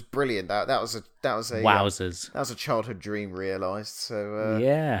 Mark, which was brilliant. That was a wowzers. That was a childhood dream realised. So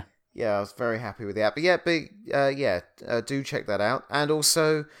yeah, I was very happy with that. But do check that out. And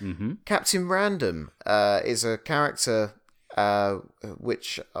also, Captain Random is a character that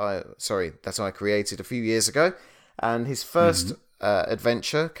I created a few years ago, and his first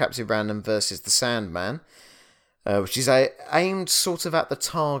adventure, Captain Random versus the Sandman. Which is aimed sort of at the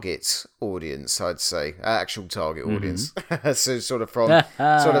target audience, I'd say, actual target audience. So sort of from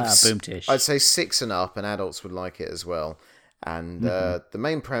Boomtish. I'd say 6 and up, and adults would like it as well. And the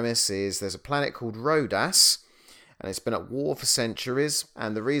main premise is there's a planet called Rhodas, and it's been at war for centuries.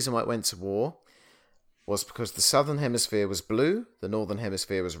 And the reason why it went to war was because the southern hemisphere was blue, the northern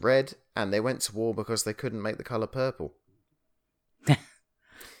hemisphere was red, and they went to war because they couldn't make the colour purple.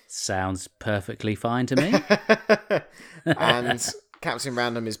 Sounds perfectly fine to me. And Captain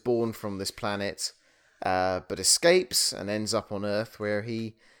Random is born from this planet, but escapes and ends up on Earth, where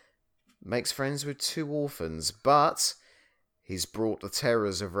he makes friends with 2 orphans, but he's brought the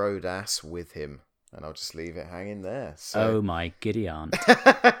terrors of Rhodas with him. And I'll just leave it hanging there. So, oh my giddy aunt.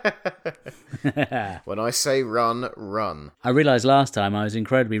 when I say run, run. I realised last time I was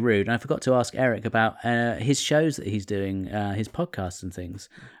incredibly rude, and I forgot to ask Eric about his shows that he's doing, his podcasts and things.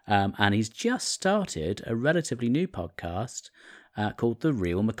 And he's just started a relatively new podcast called The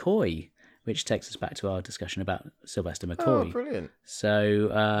Real McCoy, which takes us back to our discussion about Sylvester McCoy. Oh, brilliant.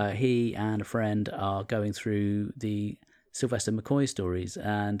 So he and a friend are going through the Sylvester McCoy stories,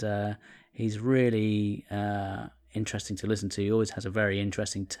 and he's really interesting to listen to. He always has a very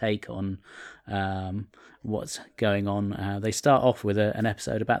interesting take on what's going on. They start off with an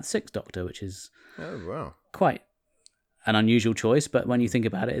episode about the Sixth Doctor, which is quite an unusual choice, but when you think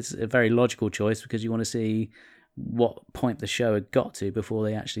about it, it's a very logical choice, because you want to see what point the show had got to before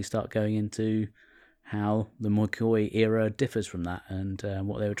they actually start going into how the McCoy era differs from that, and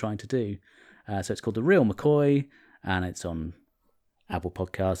what they were trying to do. So it's called The Real McCoy, and it's on Apple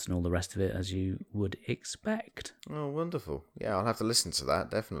Podcasts and all the rest of it, as you would expect. Oh, wonderful. Yeah, I'll have to listen to that,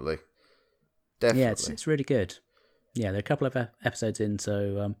 definitely. Yeah, it's really good. Yeah, there are a couple of episodes in,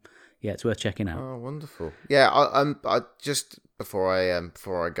 so it's worth checking out. Oh, wonderful. Yeah, I just before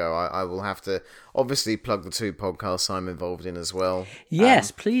I go, I will have to obviously plug the 2 podcasts I'm involved in as well.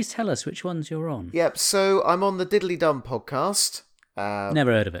 Yes, please tell us which ones you're on. Yep, so I'm on the Diddly Dum podcast.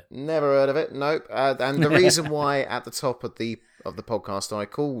 Never heard of it. Never heard of it. Nope. And the reason why at the top of the podcast I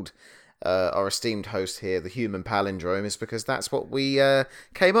called our esteemed host here the Human Palindrome is because that's what we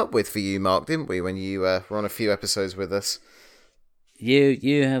came up with for you, Mark, didn't we? When you were on a few episodes with us.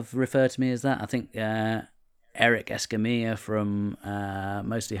 You have referred to me as that. I think Eric Escamilla from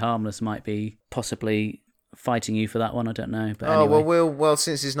Mostly Harmless might be possibly fighting you for that one. I don't know. But anyway. Well,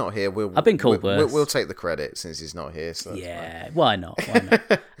 since he's not here, I've been called worse. We'll take the credit since he's not here. So yeah, why not? Why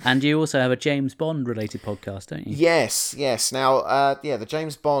not? And you also have a James Bond related podcast, don't you? Yes. Now, the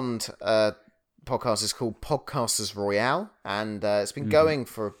James Bond podcast is called Podcasters Royale, and it's been going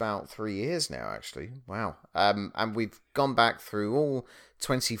for about 3 years now, actually. Wow. And we've gone back through all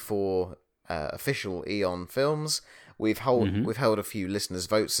 24 official Eon films. We've held a few listeners'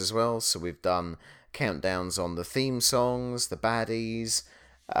 votes as well, so we've done countdowns on the theme songs, the baddies,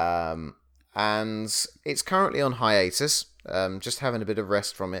 and it's currently on hiatus. Just having a bit of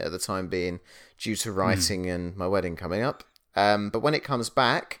rest from it at the time being, due to writing and my wedding coming up. But when it comes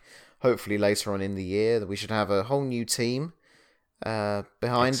back, hopefully later on in the year, we should have a whole new team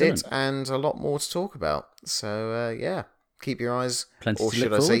behind it and a lot more to talk about. So keep your eyes, plenty or to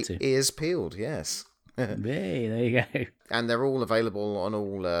should look I say, to. ears peeled. Yes. Hey, there you go. And they're all available on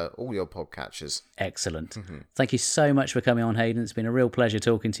all your podcatchers. Excellent. Thank you so much for coming on, Hayden. It's been a real pleasure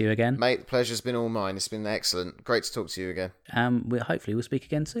talking to you again. Mate, the pleasure's been all mine. It's been excellent. Great to talk to you again. Hopefully we'll speak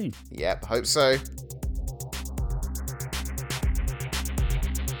again soon. Yep, hope so.